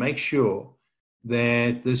done to make sure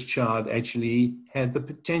that this child actually had the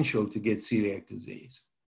potential to get celiac disease.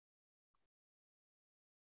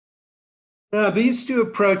 Now, these two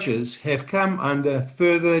approaches have come under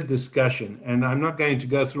further discussion, and I'm not going to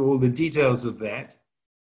go through all the details of that,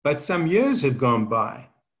 but some years have gone by,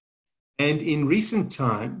 and in recent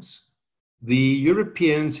times, the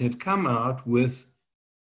Europeans have come out with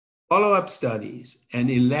follow-up studies and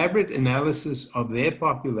elaborate analysis of their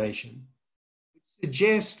population, which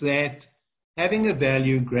suggests that having a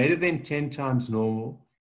value greater than 10 times normal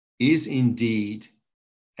is indeed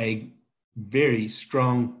a very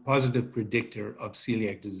strong positive predictor of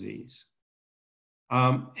celiac disease.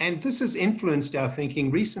 And this has influenced our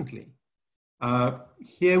thinking recently.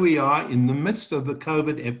 Here we are in the midst of the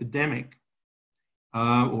COVID epidemic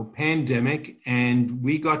or pandemic, and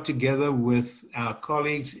we got together with our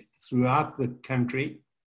colleagues throughout the country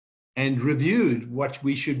and reviewed what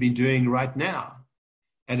we should be doing right now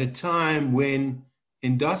at a time when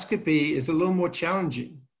endoscopy is a little more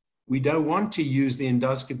challenging. We don't want to use the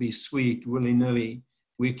endoscopy suite willy-nilly.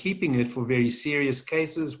 We're keeping it for very serious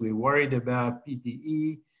cases. We're worried about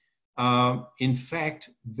PPE. In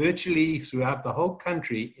fact, virtually throughout the whole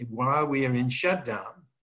country, while we are in shutdown,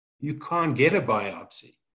 you can't get a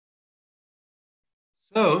biopsy.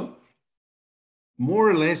 So, more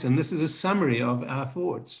or less, and this is a summary of our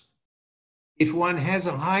thoughts, if one has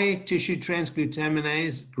a high tissue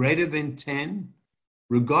transglutaminase greater than 10,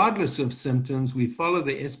 regardless of symptoms, we follow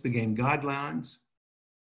the Espegan guidelines,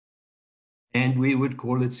 and we would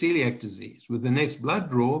call it celiac disease. With the next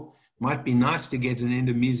blood draw, might be nice to get an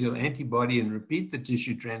endomysial antibody and repeat the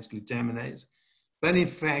tissue transglutaminase, but in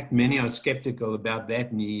fact, many are skeptical about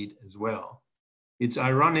that need as well. It's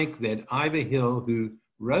ironic that Ivor Hill, who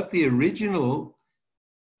wrote the original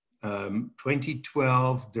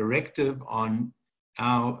 2012 directive on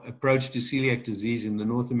our approach to celiac disease in the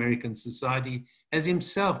North American Society, has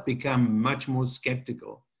himself become much more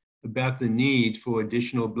skeptical about the need for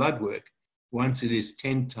additional blood work once it is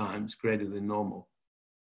 10 times greater than normal.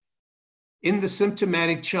 In the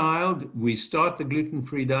symptomatic child, we start the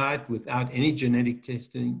gluten-free diet without any genetic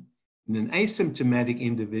testing. In an asymptomatic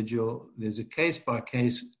individual, there's a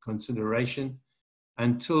case-by-case consideration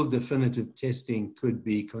until definitive testing could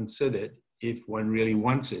be considered if one really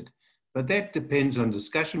wants it. But that depends on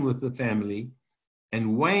discussion with the family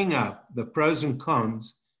and weighing up the pros and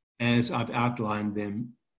cons as I've outlined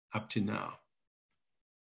them up to now.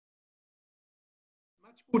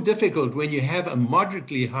 Much more difficult when you have a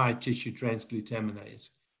moderately high tissue transglutaminase,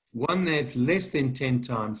 one that's less than 10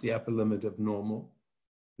 times the upper limit of normal.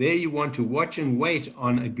 There you want to watch and wait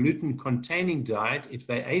on a gluten-containing diet if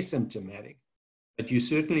they're asymptomatic, but you're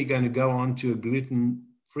certainly going to go on to a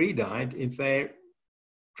gluten-free diet if they're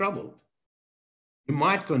troubled. You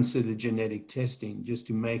might consider genetic testing just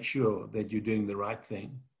to make sure that you're doing the right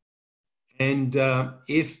thing. And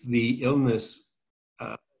if the illness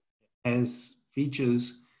has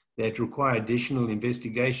features that require additional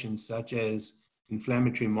investigation, such as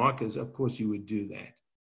inflammatory markers, of course you would do that.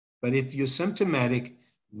 But if you're symptomatic,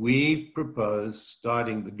 we propose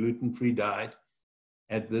starting the gluten-free diet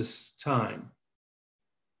at this time.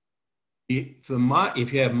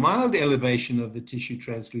 If you have mild elevation of the tissue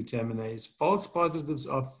transglutaminase, false positives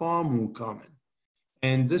are far more common.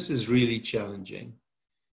 And this is really challenging.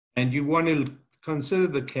 And you want to consider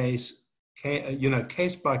the case,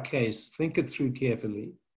 case by case, think it through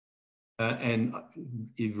carefully, and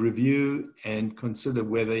review and consider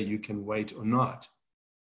whether you can wait or not.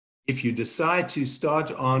 If you decide to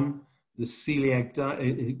start on the celiac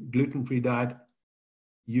gluten-free diet,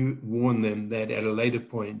 you warn them that at a later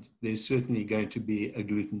point, there's certainly going to be a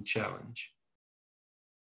gluten challenge.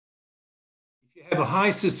 If you have a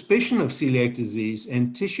high suspicion of celiac disease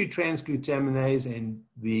and tissue transglutaminase and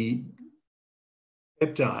the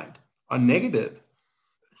peptide are negative,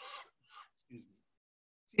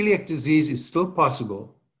 celiac disease is still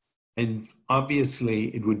possible, and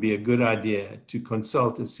obviously it would be a good idea to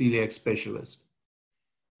consult a celiac specialist.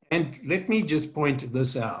 And let me just point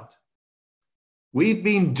this out. We've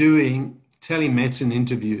been doing telemedicine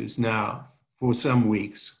interviews now for some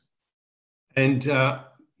weeks. And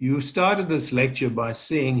you started this lecture by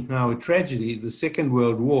saying how a tragedy, the Second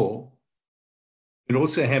World War, could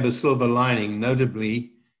also have a silver lining,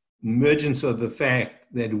 notably emergence of the fact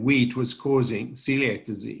that wheat was causing celiac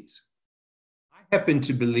disease. I happen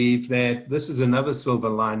to believe that this is another silver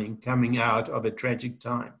lining coming out of a tragic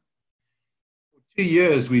time. For 2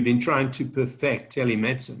 years, we've been trying to perfect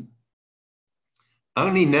telemedicine.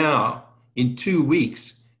 Only now, in 2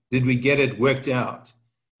 weeks, did we get it worked out.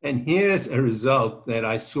 And here's a result that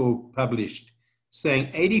I saw published saying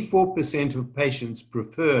 84% of patients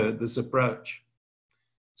prefer this approach.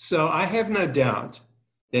 So I have no doubt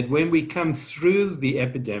that when we come through the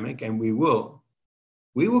epidemic, and we will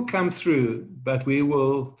come through, but we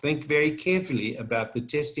will think very carefully about the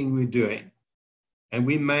testing we're doing. And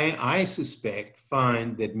we may, I suspect,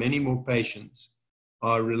 find that many more patients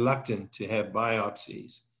are reluctant to have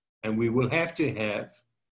biopsies. And we will have to have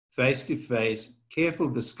face-to-face, careful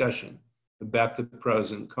discussion about the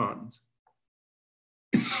pros and cons.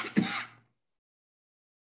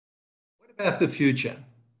 What about the future?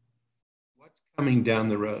 What's coming down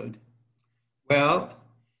the road? Well,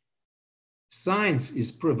 science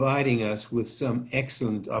is providing us with some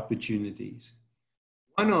excellent opportunities.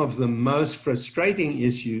 One of the most frustrating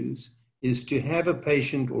issues is to have a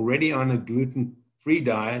patient already on a gluten-free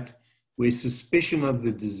diet where suspicion of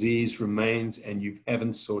the disease remains and you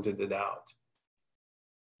haven't sorted it out.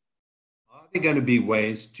 Are there going to be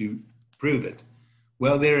ways to prove it?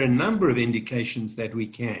 Well, there are a number of indications that we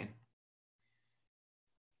can.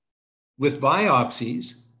 With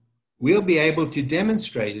biopsies, we'll be able to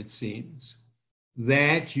demonstrate, it seems,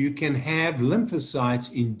 that you can have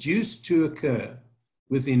lymphocytes induced to occur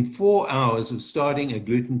within 4 hours of starting a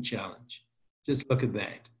gluten challenge. Just look at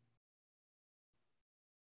that.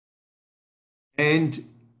 And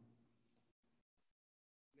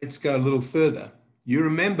let's go a little further. You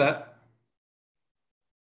remember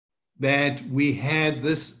that we had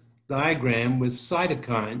this diagram with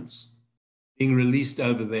cytokines being released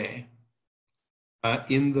over there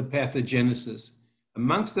in the pathogenesis.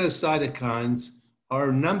 Amongst those cytokines are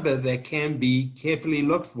a number that can be carefully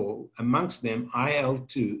looked for, amongst them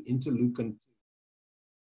IL-2, interleukin-2.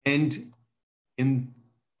 And in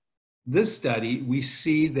this study, we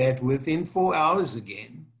see that within 4 hours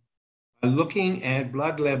again, by looking at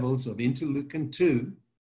blood levels of interleukin-2,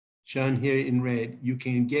 shown here in red, you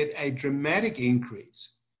can get a dramatic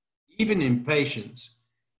increase, even in patients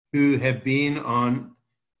who have been on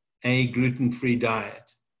a gluten-free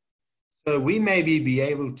diet. So we may be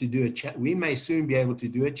able to do we may soon be able to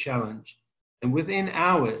do a challenge and within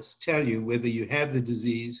hours tell you whether you have the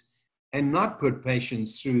disease and not put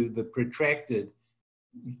patients through the protracted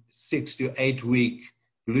 6 to 8 week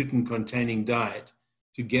gluten-containing diet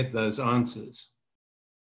to get those answers.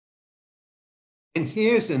 And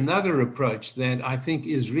here's another approach that I think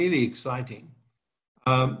is really exciting.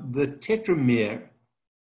 The tetramer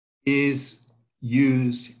is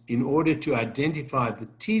used in order to identify the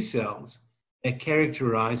T cells that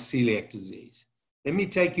characterize celiac disease. Let me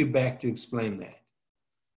take you back to explain that.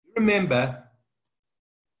 You remember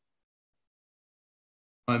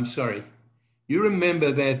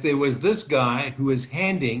that there was this guy who was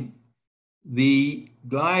handing the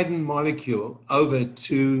gliadin molecule over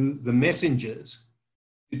to the messengers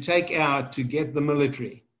to take out to get the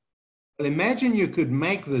military. Well, imagine you could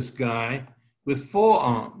make this guy with 4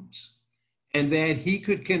 arms and that he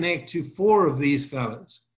could connect to 4 of these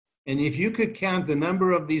fellows. And if you could count the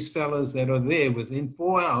number of these fellows that are there within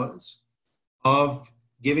 4 hours of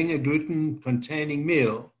giving a gluten-containing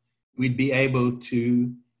meal, we'd be able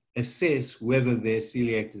to assess whether there's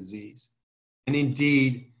celiac disease. And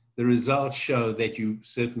indeed, the results show that you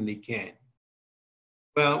certainly can.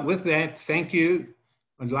 Well, with that, thank you.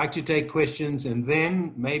 I'd like to take questions, and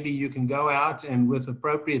then maybe you can go out and with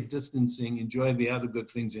appropriate distancing, enjoy the other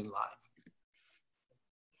good things in life.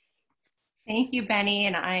 Thank you, Benny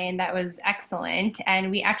and Ian. That was excellent.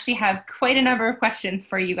 And we actually have quite a number of questions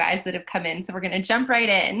for you guys that have come in. So we're going to jump right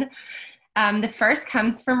in. The first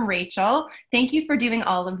comes from Rachel. Thank you for doing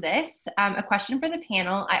all of this. A question for the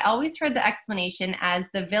panel. I always heard the explanation as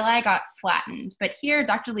the villi got flattened, but here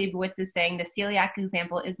Dr. Leibowitz is saying the celiac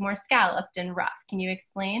example is more scalloped and rough. Can you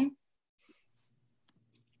explain?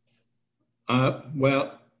 I'll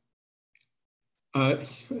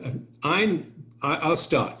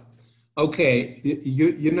start. Okay,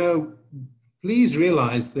 you know, please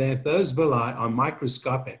realize that those villi are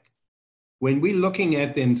microscopic. When we're looking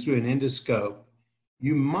at them through an endoscope,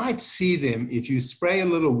 you might see them if you spray a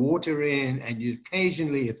little water in, and you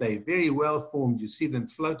occasionally, if they're very well formed, you see them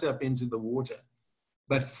float up into the water.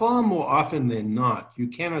 But far more often than not, you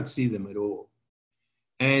cannot see them at all.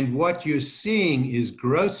 And what you're seeing is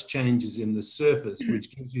gross changes in the surface,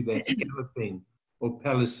 which gives you that scalloping or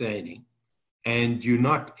palisading. And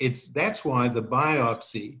that's why the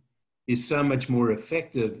biopsy is so much more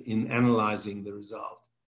effective in analyzing the result.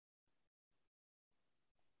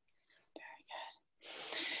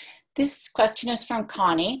 This question is from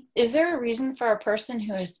Connie. Is there a reason for a person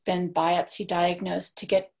who has been biopsy diagnosed to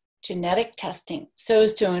get genetic testing so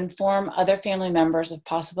as to inform other family members of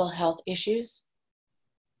possible health issues?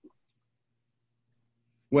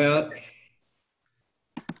 Well,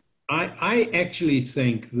 I actually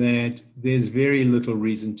think that there's very little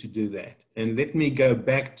reason to do that. And let me go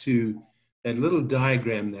back to that little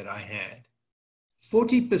diagram that I had.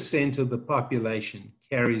 40% of the population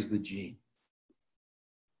carries the gene.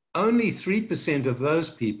 Only 3% of those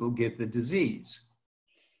people get the disease.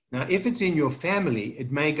 Now, if it's in your family,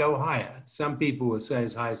 it may go higher. Some people will say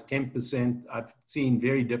as high as 10%. I've seen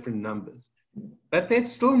very different numbers. But that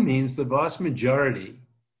still means the vast majority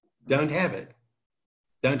don't have it,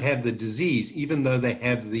 don't have the disease, even though they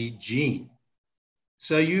have the gene.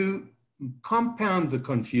 So you compound the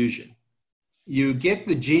confusion. You get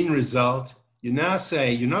the gene result. You now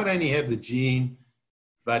say you not only have the gene,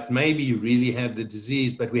 but maybe you really have the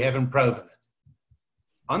disease, but we haven't proven it.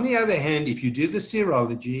 On the other hand, if you do the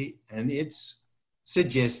serology and it's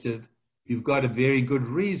suggestive, you've got a very good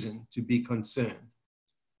reason to be concerned.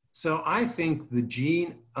 So I think the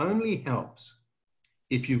gene only helps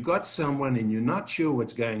if you've got someone and you're not sure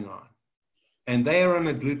what's going on, and they are on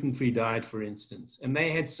a gluten-free diet, for instance, and they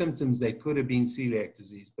had symptoms that could have been celiac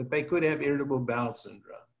disease, but they could have irritable bowel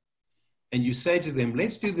syndrome. And you say to them,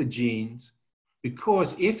 let's do the genes,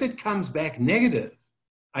 because if it comes back negative,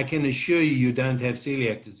 I can assure you you don't have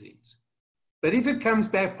celiac disease. But if it comes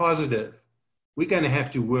back positive, we're going to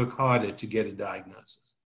have to work harder to get a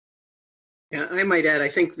diagnosis. Yeah, I might add, I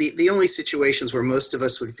think the only situations where most of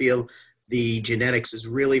us would feel the genetics is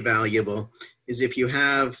really valuable is if you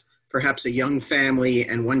have perhaps a young family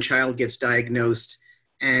and one child gets diagnosed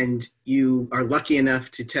and you are lucky enough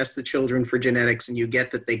to test the children for genetics and you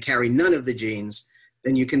get that they carry none of the genes,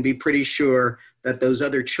 then you can be pretty sure that those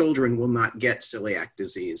other children will not get celiac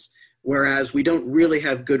disease. Whereas we don't really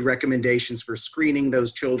have good recommendations for screening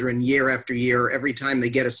those children year after year, every time they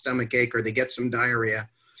get a stomach ache or they get some diarrhea.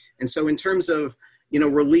 And so in terms of,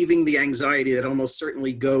 relieving the anxiety that almost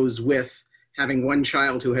certainly goes with having one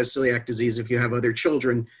child who has celiac disease if you have other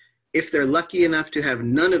children, if they're lucky enough to have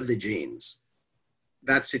none of the genes,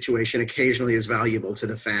 that situation occasionally is valuable to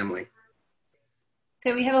the family.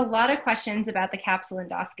 So we have a lot of questions about the capsule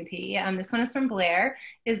endoscopy. This one is from Blair.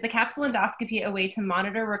 Is the capsule endoscopy a way to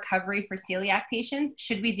monitor recovery for celiac patients?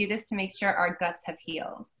 Should we do this to make sure our guts have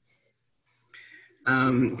healed?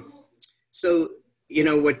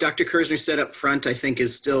 What Dr. Kersner said up front, I think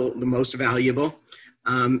is still the most valuable.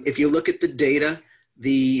 If you look at the data,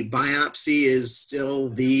 the biopsy is still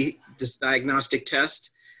the diagnostic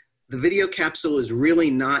test. The video capsule is really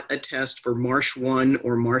not a test for MARSH1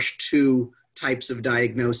 or MARSH2 types of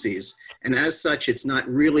diagnoses. And as such, it's not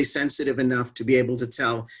really sensitive enough to be able to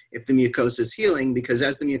tell if the mucosa is healing, because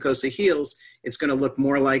as the mucosa heals, it's going to look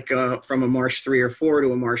more like from a MARSH3 or 4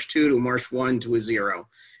 to a MARSH2 to a MARSH1 to a 0.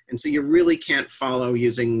 And so you really can't follow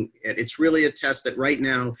using it. It's really a test that right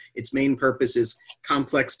now, its main purpose is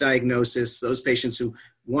complex diagnosis. Those patients who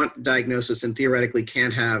want diagnosis and theoretically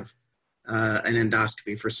can't have an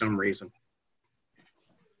endoscopy for some reason.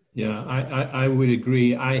 Yeah, I would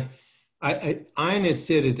agree. Ian had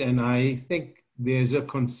said it, and I think there's a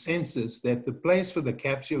consensus that the place for the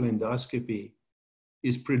capsule endoscopy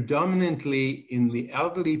is predominantly in the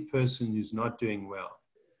elderly person who's not doing well,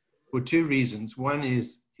 for two reasons. One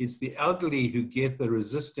is it's the elderly who get the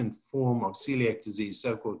resistant form of celiac disease,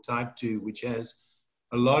 so-called type 2, which has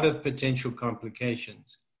a lot of potential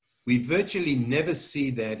complications. We virtually never see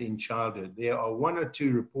that in childhood. There are 1 or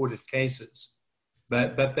 2 reported cases,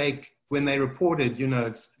 but when they reported,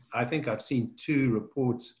 I think I've seen 2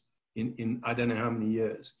 reports in I don't know how many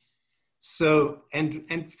years. So,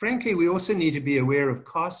 and frankly, we also need to be aware of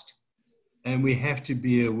cost, and we have to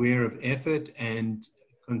be aware of effort and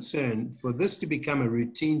concern. For this to become a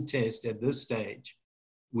routine test at this stage,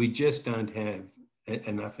 we just don't have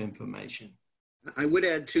enough information. I would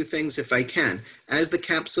add 2 things if I can. As the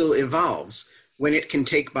capsule evolves, when it can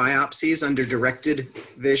take biopsies under directed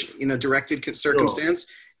circumstance,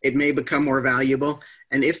 it may become more valuable.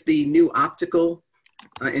 And if the new optical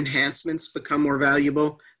enhancements become more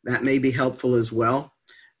valuable, that may be helpful as well.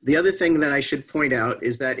 The other thing that I should point out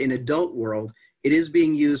is that in adult world, it is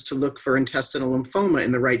being used to look for intestinal lymphoma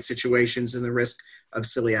in the right situations and the risk of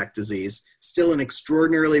celiac disease. Still an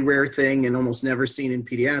extraordinarily rare thing and almost never seen in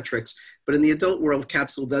pediatrics, but in the adult world,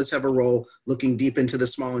 capsule does have a role looking deep into the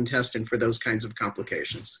small intestine for those kinds of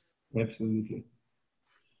complications. Absolutely.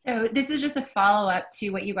 So this is just a follow-up to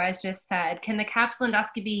what you guys just said. Can the capsule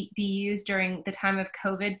endoscopy be used during the time of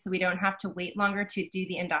COVID so we don't have to wait longer to do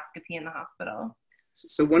the endoscopy in the hospital?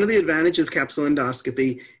 So one of the advantages of capsule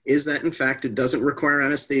endoscopy is that, in fact, it doesn't require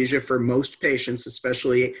anesthesia for most patients,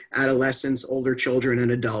 especially adolescents, older children, and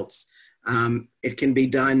adults. It can be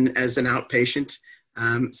done as an outpatient,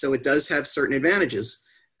 so it does have certain advantages.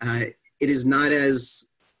 It is not as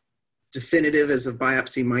definitive as a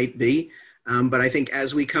biopsy might be, but I think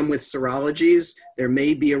as we come with serologies, there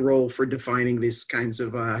may be a role for defining these kinds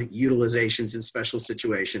of utilizations in special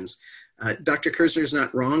situations. Dr. Kersner is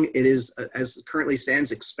not wrong. It is, as it currently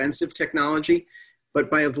stands, expensive technology,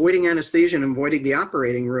 but by avoiding anesthesia and avoiding the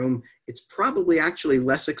operating room, it's probably actually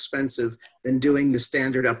less expensive than doing the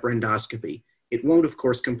standard upper endoscopy. It won't, of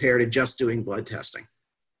course, compare to just doing blood testing.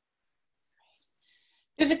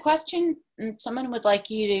 There's a question, someone would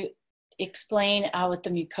like you to explain what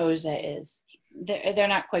the mucosa is. They're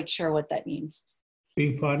not quite sure what that means.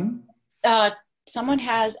 Beg your pardon? Someone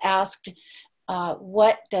has asked,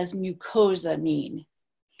 what does mucosa mean?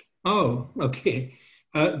 Oh, okay.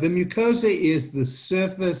 The mucosa is the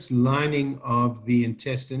surface lining of the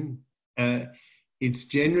intestine. It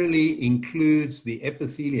generally includes the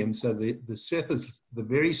epithelium, so the surface, the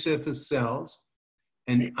very surface cells,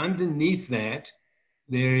 and underneath that,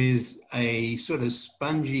 there is a sort of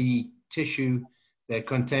spongy tissue that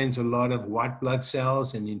contains a lot of white blood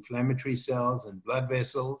cells and inflammatory cells and blood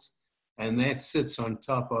vessels, and that sits on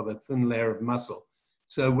top of a thin layer of muscle.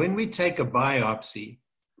 So when we take a biopsy,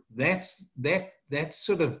 that's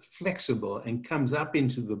sort of flexible and comes up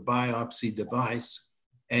into the biopsy device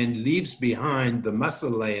and leaves behind the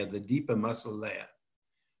muscle layer, the deeper muscle layer.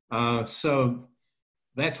 So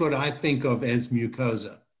that's what I think of as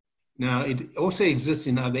mucosa. Now, it also exists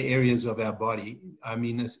in other areas of our body. I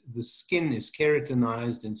mean, the skin is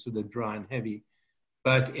keratinized and sort of dry and heavy,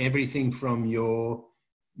 but everything from your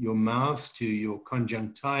mouth to your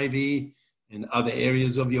conjunctivae and other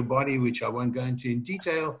areas of your body, which I won't go into in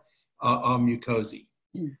detail, are mucosae.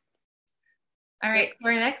 All right,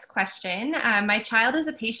 for our next question, my child is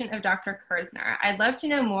a patient of Dr. Kersner. I'd love to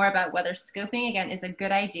know more about whether scoping again is a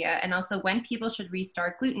good idea and also when people should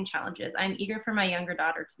restart gluten challenges. I'm eager for my younger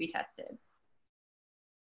daughter to be tested.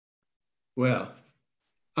 Well,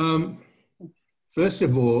 first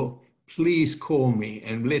of all, please call me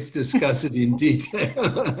and let's discuss it in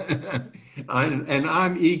detail.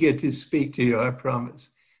 I'm eager to speak to you, I promise.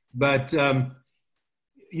 But,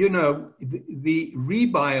 you know, the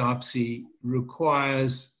rebiopsy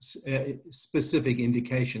requires specific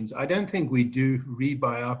indications. I don't think we do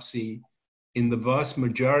rebiopsy in the vast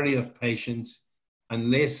majority of patients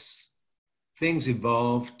unless things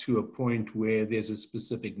evolve to a point where there's a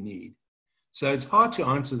specific need. So it's hard to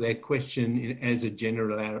answer that question as a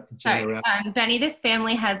general. Sorry, Benny, this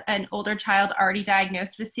family has an older child already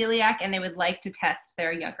diagnosed with celiac and they would like to test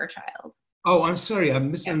their younger child. Oh, I'm sorry, I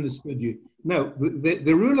misunderstood you. No,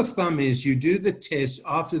 the rule of thumb is you do the test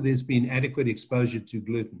after there's been adequate exposure to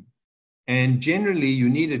gluten. And generally, you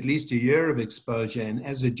need at least a year of exposure. And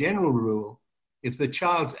as a general rule, if the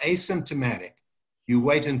child's asymptomatic, you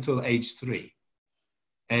wait until age 3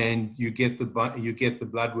 and you get the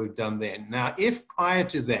blood work done then. Now, if prior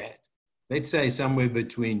to that, let's say somewhere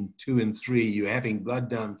between 2 and 3, you're having blood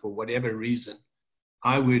done for whatever reason,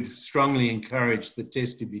 I would strongly encourage the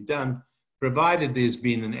test to be done, provided there's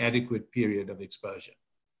been an adequate period of exposure.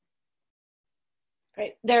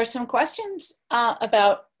 Great. There are some questions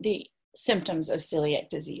about the symptoms of celiac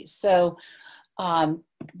disease. So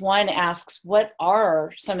one asks, what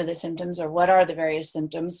are some of the symptoms or what are the various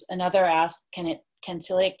symptoms? Another asks, can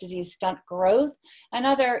celiac disease stunt growth?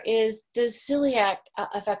 Another is, does celiac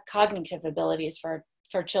affect cognitive abilities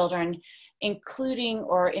for children, including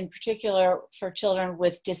or in particular for children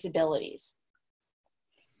with disabilities?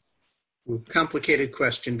 Complicated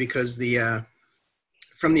question because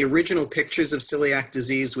from the original pictures of celiac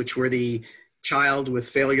disease, which were the child with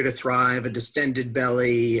failure to thrive, a distended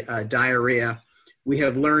belly, diarrhea, we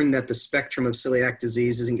have learned that the spectrum of celiac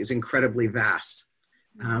disease is incredibly vast.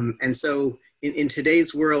 And so in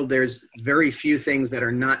today's world, there's very few things that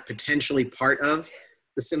are not potentially part of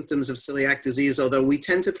the symptoms of celiac disease, although we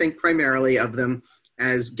tend to think primarily of them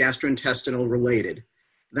as gastrointestinal related.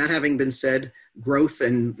 That having been said, growth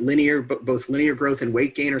and both linear growth and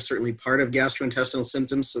weight gain are certainly part of gastrointestinal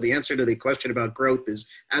symptoms. So the answer to the question about growth is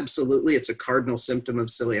absolutely, it's a cardinal symptom of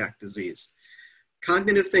celiac disease.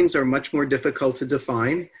 Cognitive things are much more difficult to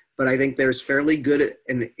define, but I think there's fairly good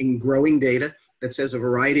and growing data that says a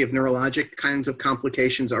variety of neurologic kinds of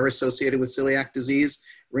complications are associated with celiac disease,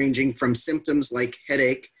 ranging from symptoms like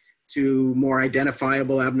headache to more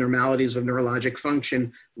identifiable abnormalities of neurologic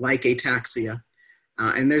function like ataxia.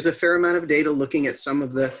 And there's a fair amount of data looking at some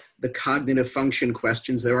of the cognitive function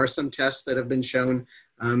questions. There are some tests that have been shown,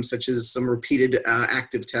 such as some repeated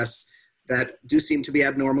active tests that do seem to be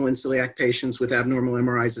abnormal in celiac patients with abnormal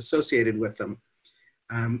MRIs associated with them.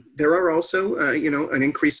 There are also, an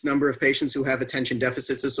increased number of patients who have attention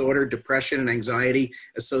deficit disorder, depression, and anxiety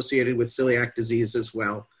associated with celiac disease as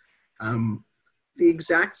well. The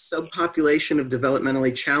exact subpopulation of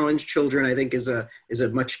developmentally challenged children, I think, is a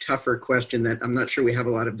much tougher question that I'm not sure we have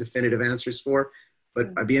a lot of definitive answers for, but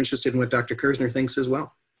I'd be interested in what Dr. Kersner thinks as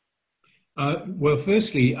well. Well,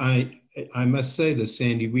 firstly, I must say this,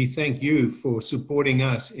 Sandy, we thank you for supporting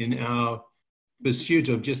us in our pursuit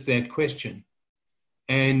of just that question.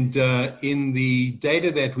 And in the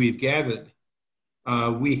data that we've gathered,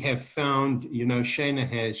 we have found, Shana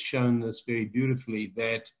has shown this very beautifully,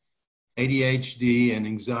 that ADHD and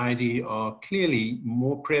anxiety are clearly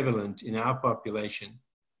more prevalent in our population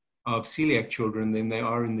of celiac children than they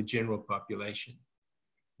are in the general population.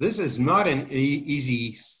 This is not an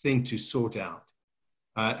easy thing to sort out.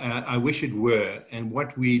 I wish it were. And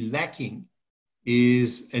what we're lacking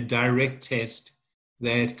is a direct test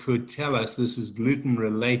that could tell us this is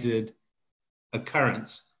gluten-related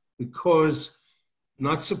occurrence, because,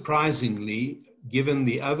 not surprisingly, given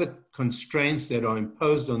the other constraints that are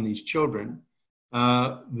imposed on these children,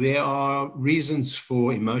 there are reasons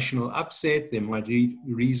for emotional upset. There might be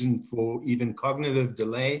reason for even cognitive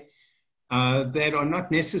delay that are not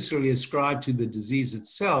necessarily ascribed to the disease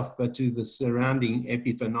itself, but to the surrounding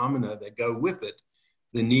epiphenomena that go with it.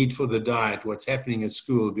 The need for the diet, what's happening at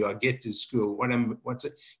school, do I get to school,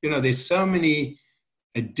 there's so many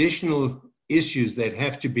additional issues that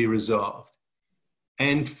have to be resolved.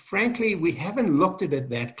 And frankly, we haven't looked at it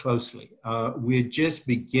that closely. We're just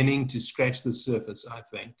beginning to scratch the surface, I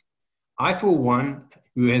think. I, for one,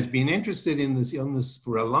 who has been interested in this illness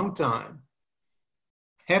for a long time,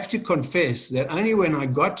 have to confess that only when I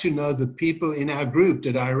got to know the people in our group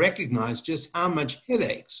did I recognize just how much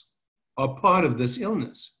headaches are part of this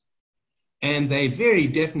illness. And they very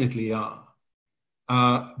definitely are.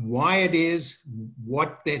 Why it is,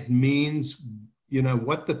 what that means,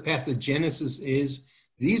 what the pathogenesis is,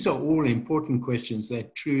 these are all important questions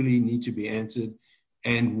that truly need to be answered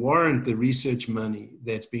and warrant the research money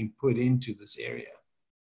that's being put into this area.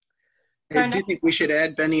 I do think we should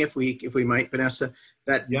add, Benny, if we might, Vanessa,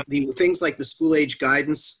 that the things like the school age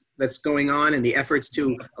guidance that's going on and the efforts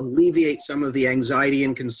to alleviate some of the anxiety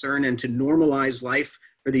and concern and to normalize life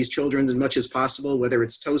for these children as much as possible, whether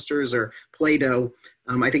it's toasters or Play-Doh,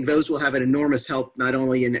 I think those will have an enormous help, not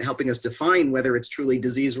only in helping us define whether it's truly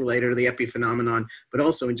disease-related or the epiphenomenon, but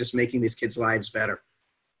also in just making these kids' lives better.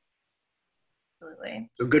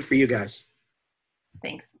 Absolutely. So good for you guys.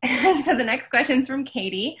 Thanks. So the next question is from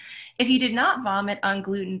Katie. If you did not vomit on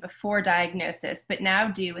gluten before diagnosis, but now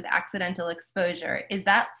do with accidental exposure, is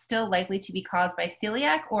that still likely to be caused by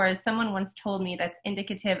celiac, or as someone once told me, that's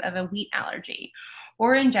indicative of a wheat allergy?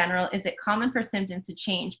 Or in general, is it common for symptoms to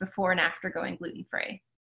change before and after going gluten-free?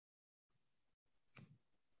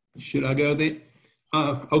 Should I go there?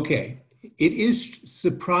 Okay. It is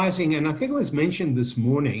surprising, and I think it was mentioned this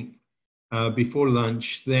morning before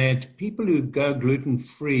lunch, that people who go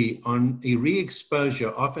gluten-free on a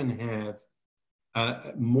re-exposure often have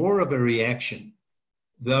more of a reaction,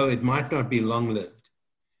 though it might not be long-lived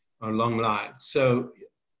or long-lived. So,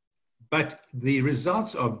 but the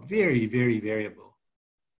results are very, very variable.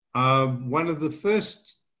 One of the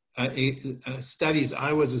first studies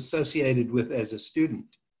I was associated with as a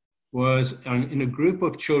student was in a group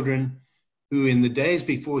of children who, in the days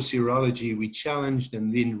before serology, we challenged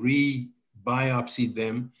and then re-biopsied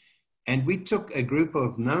them. And we took a group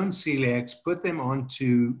of known celiacs, put them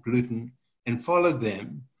onto gluten, and followed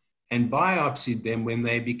them and biopsied them when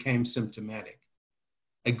they became symptomatic.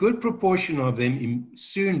 A good proportion of them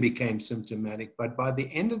soon became symptomatic, but by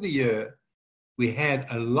the end of the year, we had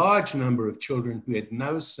a large number of children who had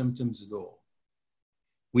no symptoms at all.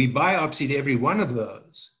 We biopsied every one of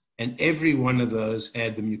those, and every one of those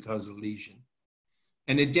had the mucosal lesion.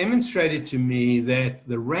 And it demonstrated to me that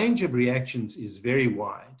the range of reactions is very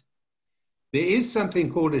wide. There is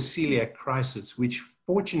something called a celiac crisis, which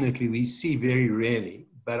fortunately we see very rarely,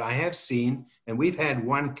 but I have seen, and we've had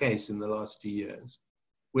one case in the last 2 years,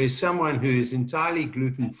 where someone who is entirely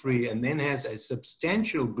gluten-free and then has a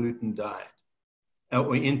substantial gluten diet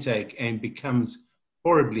or intake and becomes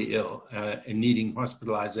horribly ill and needing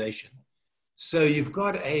hospitalization. So you've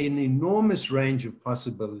got an enormous range of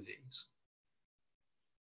possibilities.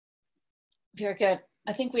 Very good.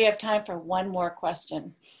 I think we have time for one more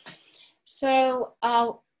question. So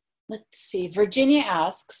let's see. Virginia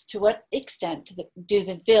asks, to what extent do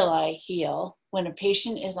the villi heal when a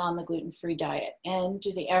patient is on the gluten-free diet? And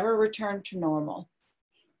do they ever return to normal?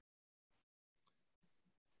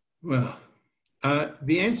 Well,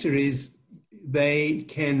 the answer is they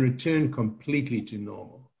can return completely to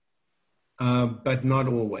normal, but not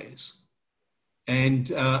always. And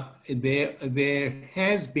there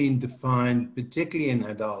has been defined, particularly in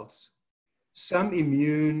adults, some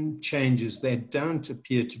immune changes that don't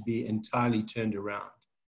appear to be entirely turned around.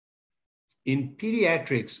 In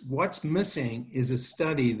pediatrics, what's missing is a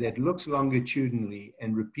study that looks longitudinally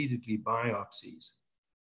and repeatedly biopsies.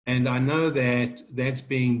 And I know that that's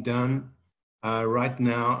being done right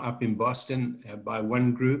now up in Boston by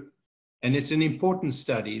one group. And it's an important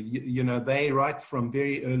study. You know, they right from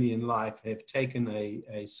very early in life have taken a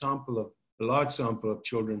large sample of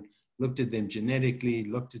children, looked at them genetically,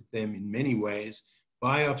 looked at them in many ways,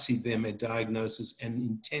 biopsied them at diagnosis and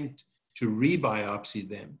intent to rebiopsy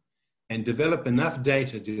them and develop enough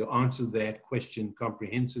data to answer that question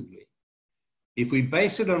comprehensively. If we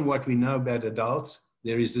base it on what we know about adults,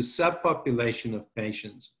 there is a subpopulation of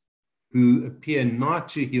patients who appear not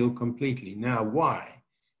to heal completely. Now, why?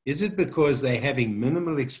 Is it because they're having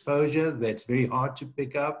minimal exposure that's very hard to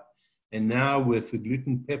pick up? And now with the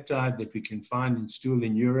gluten peptide that we can find in stool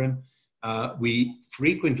and urine, we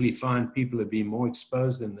frequently find people are being more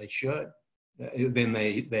exposed than they should, than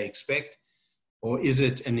they expect. Or is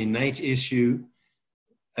it an innate issue?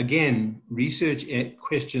 Again, research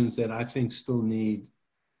questions that I think still need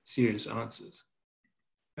serious answers.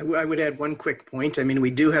 I would add one quick point. I mean, we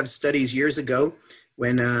do have studies years ago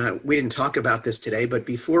when we didn't talk about this today, but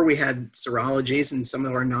before we had serologies and some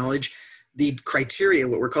of our knowledge, the criteria,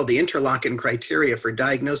 what were called the interleukin criteria for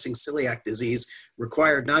diagnosing celiac disease,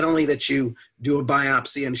 required not only that you do a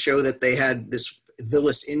biopsy and show that they had this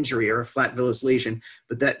villus injury or a flat villus lesion,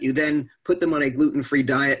 but that you then put them on a gluten-free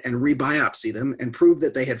diet and rebiopsy them and prove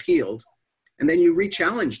that they have healed. And then you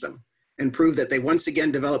re-challenge them and prove that they once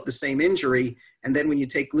again develop the same injury. And then when you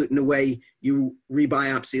take gluten away, you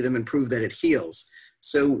rebiopsy them and prove that it heals.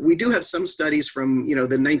 So we do have some studies from, you know,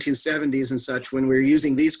 the 1970s and such when we were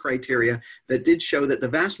using these criteria that did show that the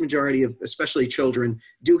vast majority of, especially children,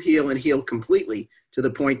 do heal and heal completely to the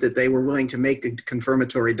point that they were willing to make a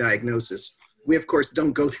confirmatory diagnosis. We, of course,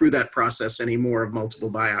 don't go through that process anymore of multiple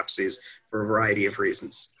biopsies for a variety of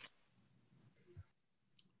reasons.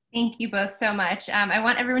 Thank you both so much. I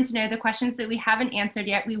want everyone to know the questions that we haven't answered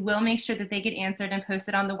yet, we will make sure that they get answered and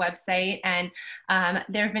posted on the website. And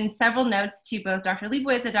there have been several notes to both Dr.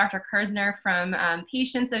 Leibowitz and Dr. Kersner from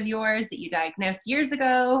patients of yours that you diagnosed years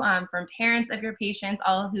ago, from parents of your patients,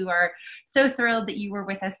 all who are so thrilled that you were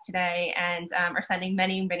with us today and are sending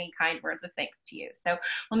many, many kind words of thanks to you. So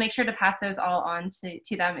we'll make sure to pass those all on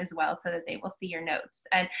to them as well so that they will see your notes.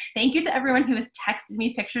 And thank you to everyone who has texted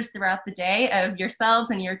me pictures throughout the day of yourselves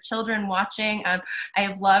and your children watching. I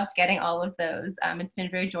have loved getting all of those. It's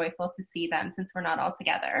been very joyful to see them since we're not all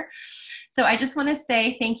together. So I just want to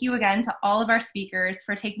say thank you again to all of our speakers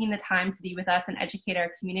for taking the time to be with us and educate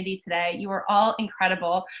our community today. You are all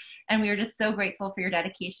incredible, and we are just so grateful for your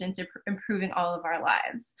dedication to improving all of our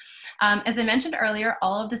lives. As I mentioned earlier,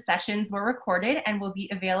 all of the sessions were recorded and will be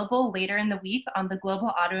available later in the week on the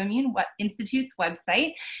Global Autoimmune Institute's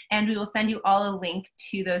website, and we will send you all a link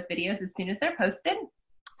to those videos as soon as they're posted.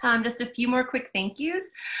 Just a few more quick thank yous.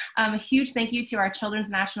 A huge thank you to our Children's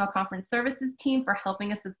National Conference Services team for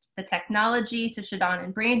helping us with the technology, to Shadon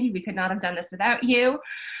and Brandy. We could not have done this without you.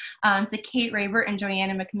 To Kate Rabert and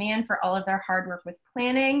Joanna McMahon for all of their hard work with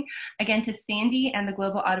planning. Again, to Sandy and the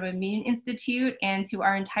Global Autoimmune Institute, and to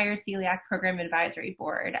our entire Celiac Program Advisory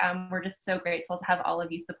Board. We're just so grateful to have all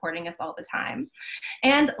of you supporting us all the time.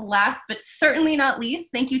 And last but certainly not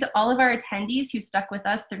least, thank you to all of our attendees who stuck with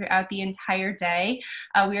us throughout the entire day.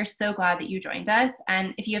 We are so glad that you joined us.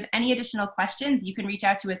 And if you have any additional questions, you can reach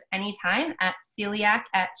out to us anytime at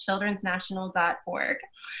celiac@childrensnational.org.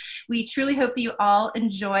 We truly hope that you all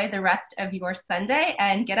enjoy the rest of your Sunday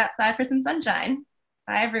and get outside for some sunshine.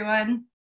 Bye, everyone.